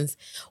license.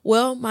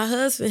 Well, my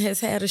husband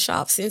has had a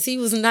shop since he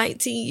was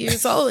 19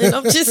 years old, and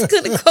I'm just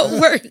going to go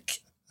work.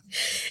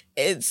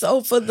 And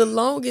so for the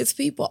longest,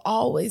 people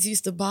always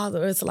used to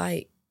bother us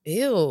like,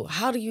 ew,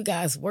 how do you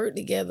guys work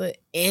together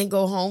and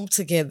go home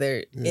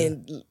together?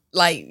 And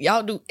like,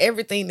 y'all do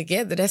everything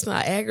together. That's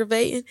not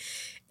aggravating.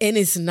 And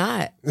it's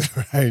not.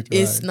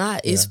 It's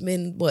not. It's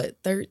been,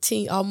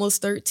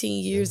 almost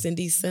 13 years in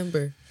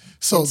December.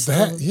 So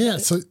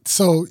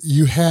so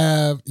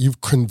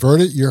you've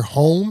converted your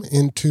home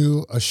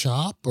into a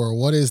shop, or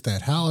what is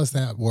that? How is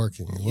that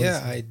working?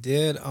 I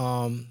did.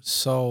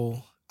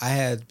 So I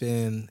had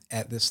been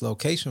at this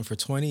location for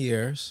 20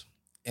 years,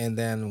 and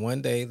then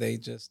one day they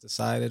just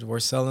decided we're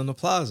selling the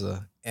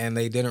plaza, and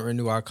they didn't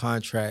renew our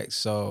contract.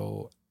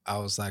 So I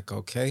was like,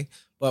 okay.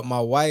 But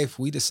my wife,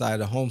 we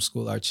decided to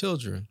homeschool our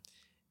children.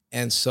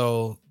 And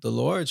so the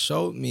Lord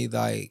showed me,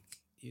 like,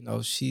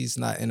 she's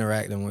not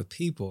interacting with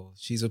people.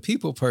 She's a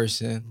people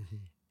person.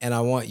 And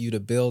I want you to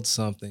build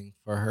something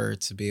for her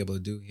to be able to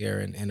do here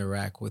and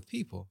interact with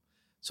people.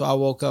 So I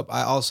woke up.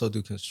 I also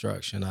do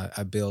construction.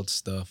 I build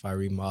stuff. I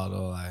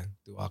remodel. I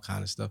do all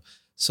kind of stuff.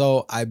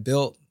 So I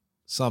built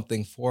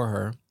something for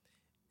her.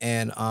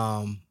 And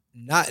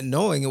not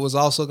knowing it was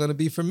also going to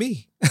be for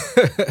me.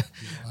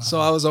 So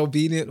I was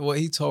obedient to what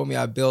he told me.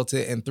 I built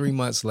it. And 3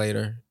 months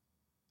later,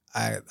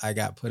 I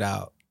got put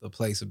out the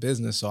place of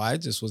business. So I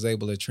just was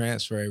able to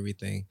transfer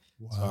everything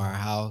to our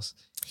house.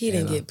 He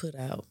didn't get put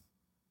out.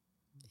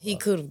 He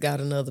could have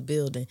got another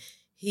building.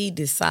 He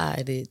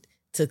decided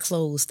to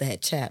close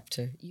that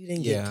chapter. You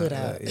didn't get put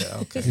out.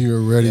 Okay. You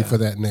were ready for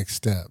that next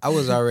step. I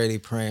was already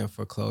praying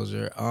for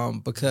closure.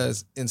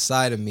 Because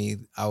inside of me,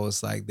 I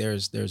was like,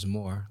 there's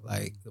more.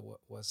 Like,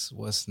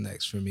 what's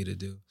next for me to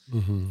do?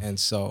 And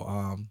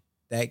so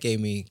that gave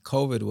me.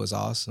 COVID was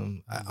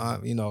awesome.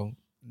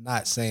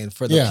 Not saying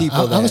for the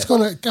people. I was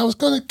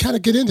gonna kind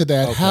of get into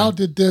that. Okay. How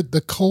did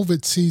the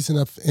COVID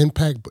season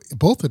impact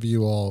both of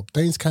you all?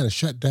 Things kind of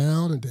shut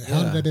down, and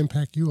how did that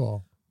impact you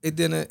all? It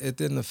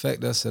didn't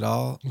affect us at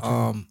all.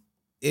 Okay.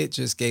 It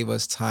just gave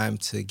us time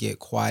to get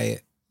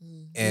quiet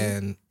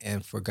and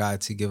for God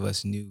to give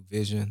us new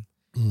vision,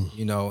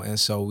 and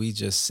so we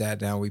just sat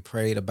down, we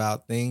prayed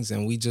about things,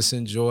 and we just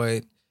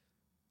enjoyed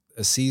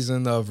a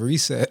season of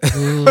reset.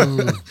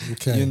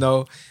 Okay.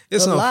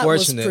 It's unfortunate. A lot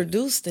was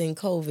produced in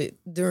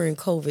during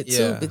COVID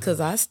too,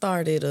 because I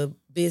started a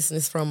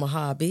business from a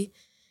hobby.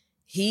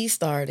 He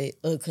started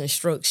a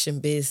construction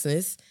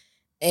business.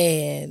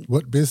 And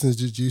what business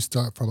did you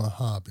start from a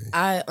hobby?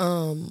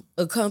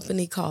 A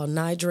company called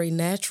Nidre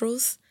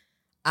Naturals.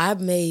 I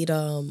made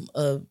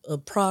a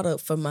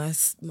product for my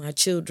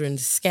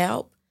children's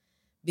scalp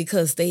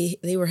because they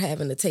were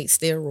having to take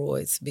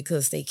steroids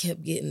because they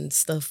kept getting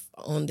stuff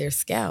on their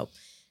scalp.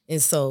 And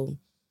so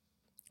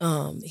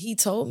he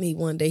told me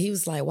one day, he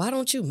was like, "Why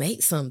don't you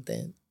make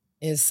something?"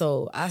 And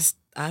so I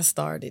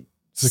started.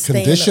 It's a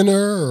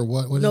conditioner or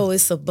what? No,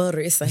 it's a butter.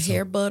 It's a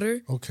hair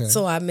butter. Okay.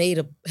 So I made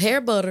a hair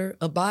butter,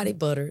 a body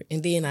butter,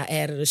 and then I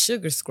added a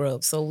sugar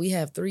scrub. So we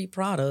have 3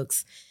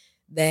 products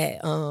that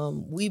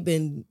we've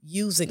been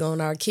using on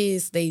our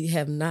kids. They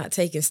have not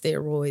taken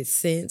steroids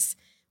since.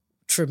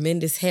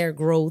 Tremendous hair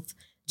growth,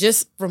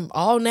 just from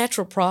all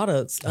natural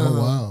products.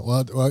 Wow.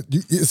 Well,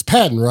 it's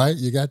patent, right?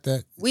 You got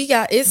that?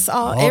 It's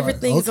all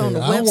everything's on the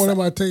website. I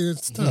want to tell you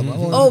this stuff.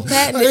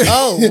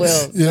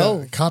 Patent.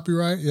 No.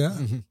 Copyright, yeah?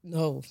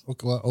 No.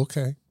 Okay,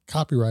 okay.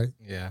 Copyright.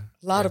 Yeah.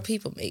 A lot of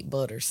people make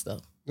butter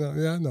stuff.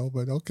 Yeah, I know,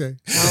 but okay.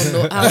 I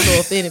don't know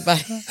if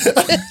anybody,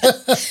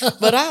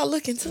 but I'll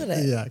look into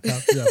that. Yeah,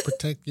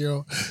 protect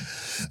your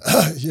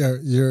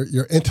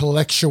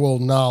intellectual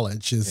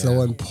knowledge is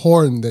so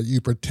important that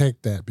you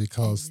protect that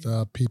because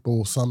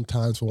people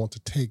sometimes want to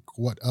take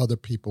what other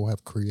people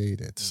have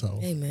created. So,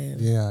 amen.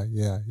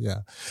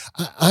 Yeah.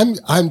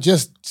 I'm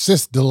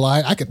just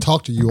delighted. I could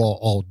talk to you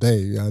all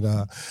day, and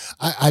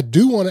I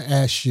do want to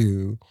ask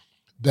you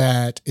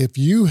that if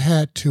you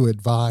had to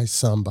advise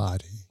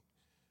somebody.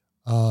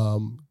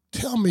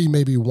 Tell me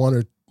maybe one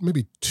or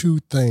maybe 2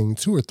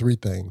 or 3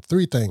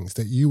 things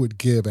that you would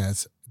give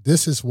as,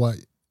 this is what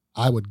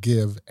I would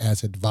give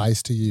as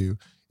advice to you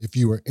if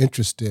you were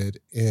interested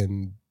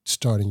in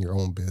starting your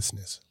own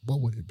business.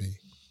 What would it be?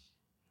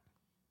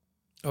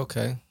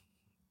 Okay.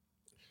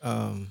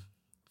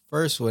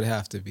 First would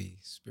have to be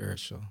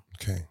spiritual.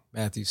 Okay.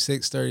 Matthew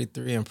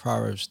 6:33 and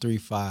Proverbs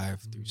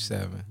 3:5 through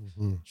 7.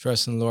 Mm-hmm.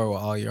 Trust in the Lord with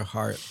all your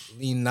heart.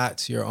 Lean not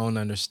to your own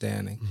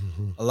understanding.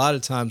 Mm-hmm. A lot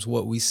of times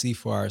what we see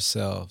for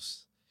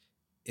ourselves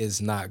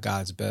is not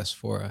God's best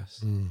for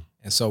us. Mm.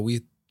 And so we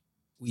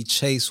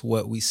chase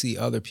what we see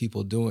other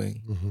people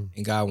doing,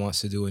 and God wants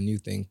to do a new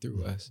thing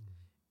through us.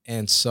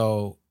 And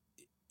so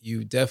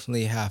you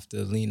definitely have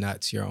to lean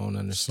not to your own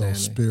understanding.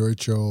 So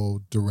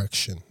spiritual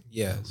direction.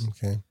 Yes.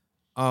 Okay.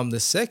 The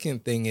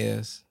second thing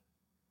is,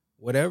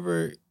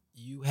 whatever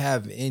you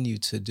have in you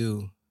to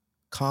do,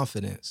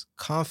 confidence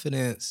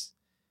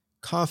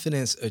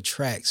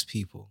attracts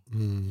people.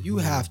 Mm-hmm. You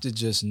have to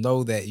just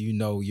know that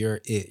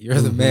you're it.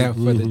 You're the man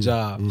for the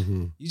job.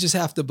 Mm-hmm. You just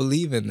have to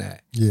believe in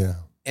that. Yeah.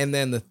 And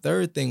then the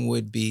third thing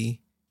would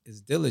be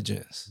is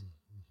diligence.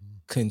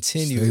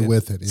 Continue. Stay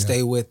with it. Yeah.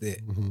 Stay with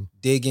it. Mm-hmm.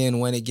 Dig in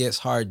when it gets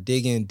hard.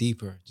 Dig in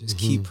deeper. Just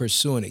keep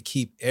pursuing it.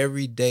 Keep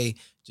every day.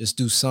 Just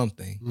do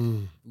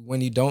something. When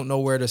you don't know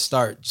where to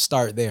start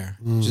there.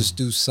 Just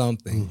do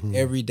something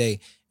every day,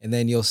 and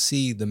then you'll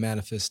see the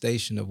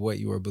manifestation of what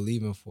you were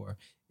believing for.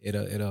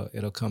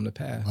 It'll come to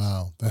pass.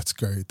 Wow, that's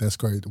great. That's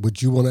great.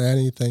 Would you want to add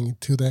anything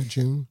to that,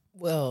 June?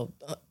 Well,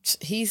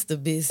 he's the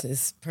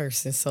business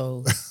person,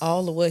 so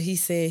all of what he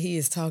said, he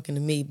is talking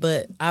to me.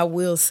 But I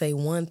will say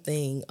one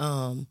thing: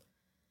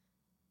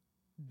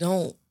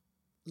 don't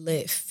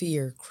let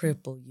fear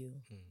cripple you.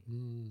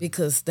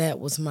 Because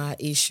that was my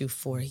issue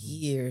for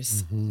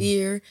years.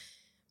 Fear,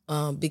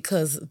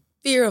 because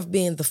fear of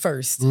being the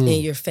first in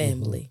your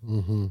family.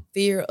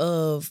 Fear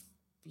of,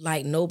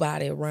 like,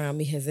 nobody around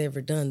me has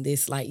ever done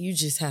this. Like, you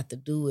just have to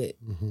do it,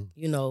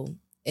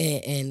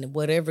 and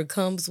whatever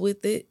comes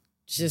with it,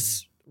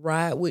 just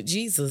ride with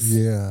Jesus.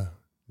 Yeah.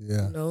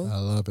 I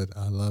love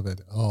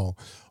it. Oh,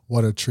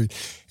 what a treat.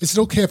 Is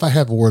it okay if I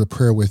have a word of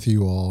prayer with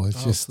you all?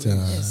 It's let's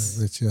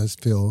just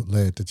feel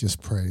led to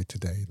just pray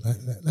today.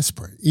 Let's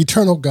pray.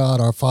 Eternal God,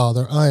 our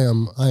Father, I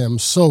am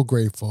so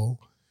grateful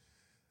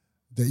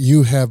that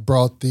you have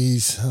brought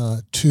these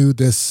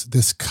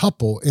this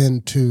couple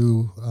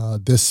into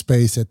this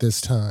space at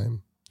this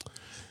time.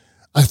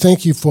 I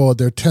thank you for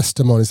their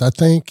testimonies. I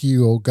thank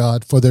you, oh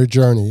God, for their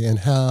journey and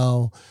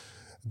how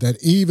that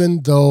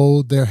even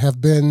though there have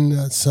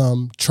been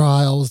some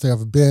trials, there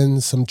have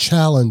been some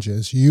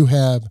challenges, you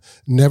have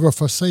never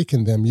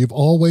forsaken them. You've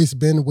always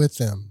been with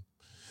them.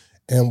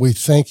 And we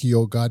thank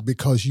you, oh God,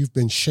 because you've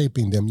been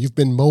shaping them. You've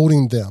been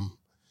molding them.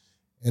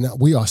 And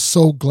we are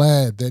so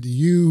glad that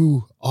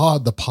you are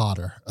the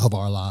potter of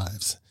our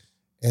lives.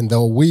 And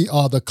though we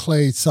are the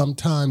clay,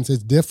 sometimes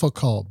it's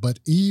difficult, but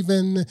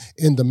even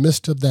in the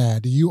midst of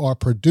that, you are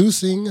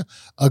producing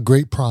a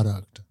great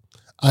product.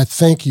 I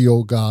thank you,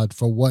 oh God,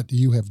 for what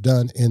you have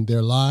done in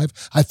their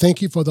life. I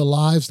thank you for the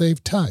lives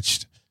they've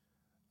touched.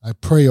 I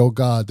pray, oh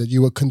God, that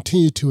you will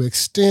continue to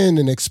extend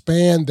and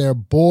expand their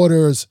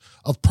borders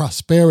of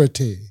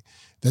prosperity,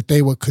 that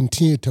they will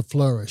continue to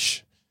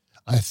flourish.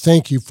 I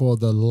thank you for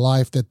the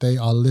life that they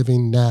are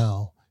living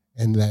now,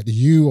 and that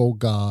you, oh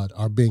God,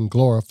 are being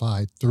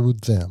glorified through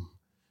them.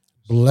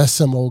 Bless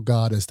them, oh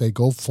God, as they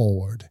go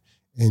forward.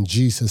 In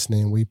Jesus'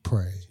 name we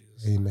pray.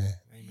 Amen.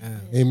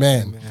 Amen.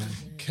 Amen. Amen.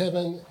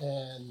 Kevin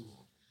and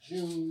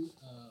June,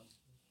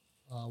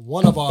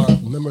 one of our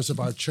members of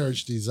our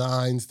church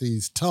designs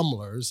these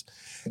tumblers,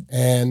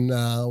 and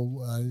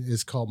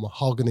it's called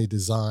Mahogany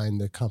Design,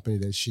 the company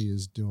that she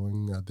is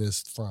doing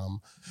this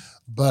from.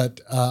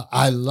 But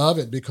I love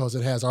it because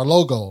it has our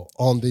logo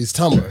on these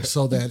tumblers,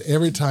 so that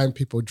every time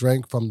people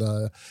drink from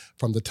the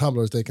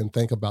tumblers, they can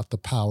think about the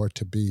Power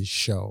to Be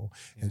show.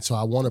 And so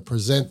I want to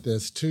present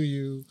this to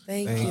you.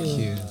 Thank Thank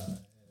you. you.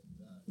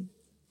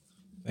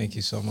 Thank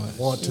you so much.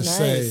 I want to Nice.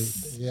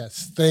 say,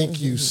 yes,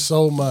 thank you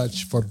so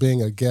much for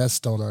being a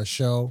guest on our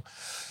show.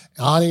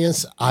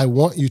 Audience, I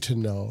want you to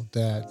know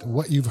that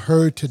what you've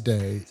heard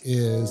today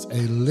is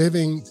a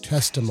living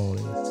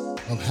testimony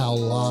of how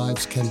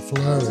lives can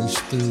flourish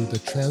through the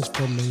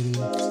transforming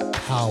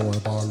power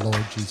of our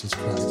Lord Jesus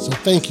Christ. So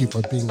thank you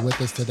for being with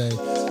us today.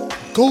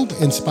 Go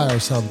inspire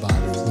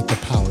somebody with the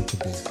power to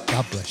be.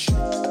 God bless you.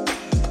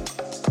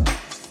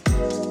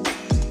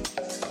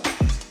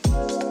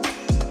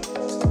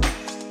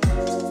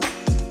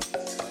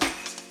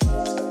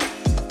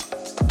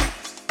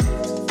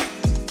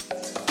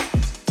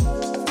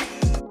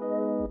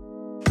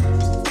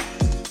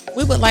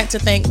 We would like to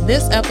thank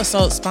this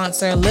episode's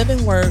sponsor,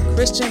 Living Word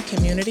Christian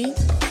Community,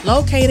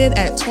 located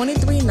at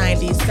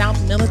 2390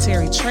 South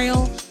Military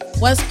Trail,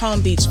 West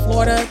Palm Beach,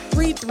 Florida,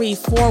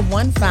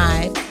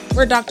 33415,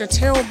 where Dr.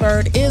 Terrell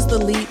Byrd is the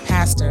lead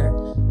pastor.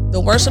 The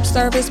worship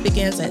service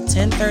begins at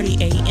 10:30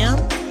 a.m.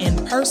 in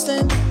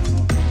person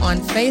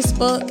on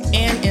Facebook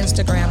and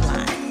Instagram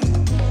Live.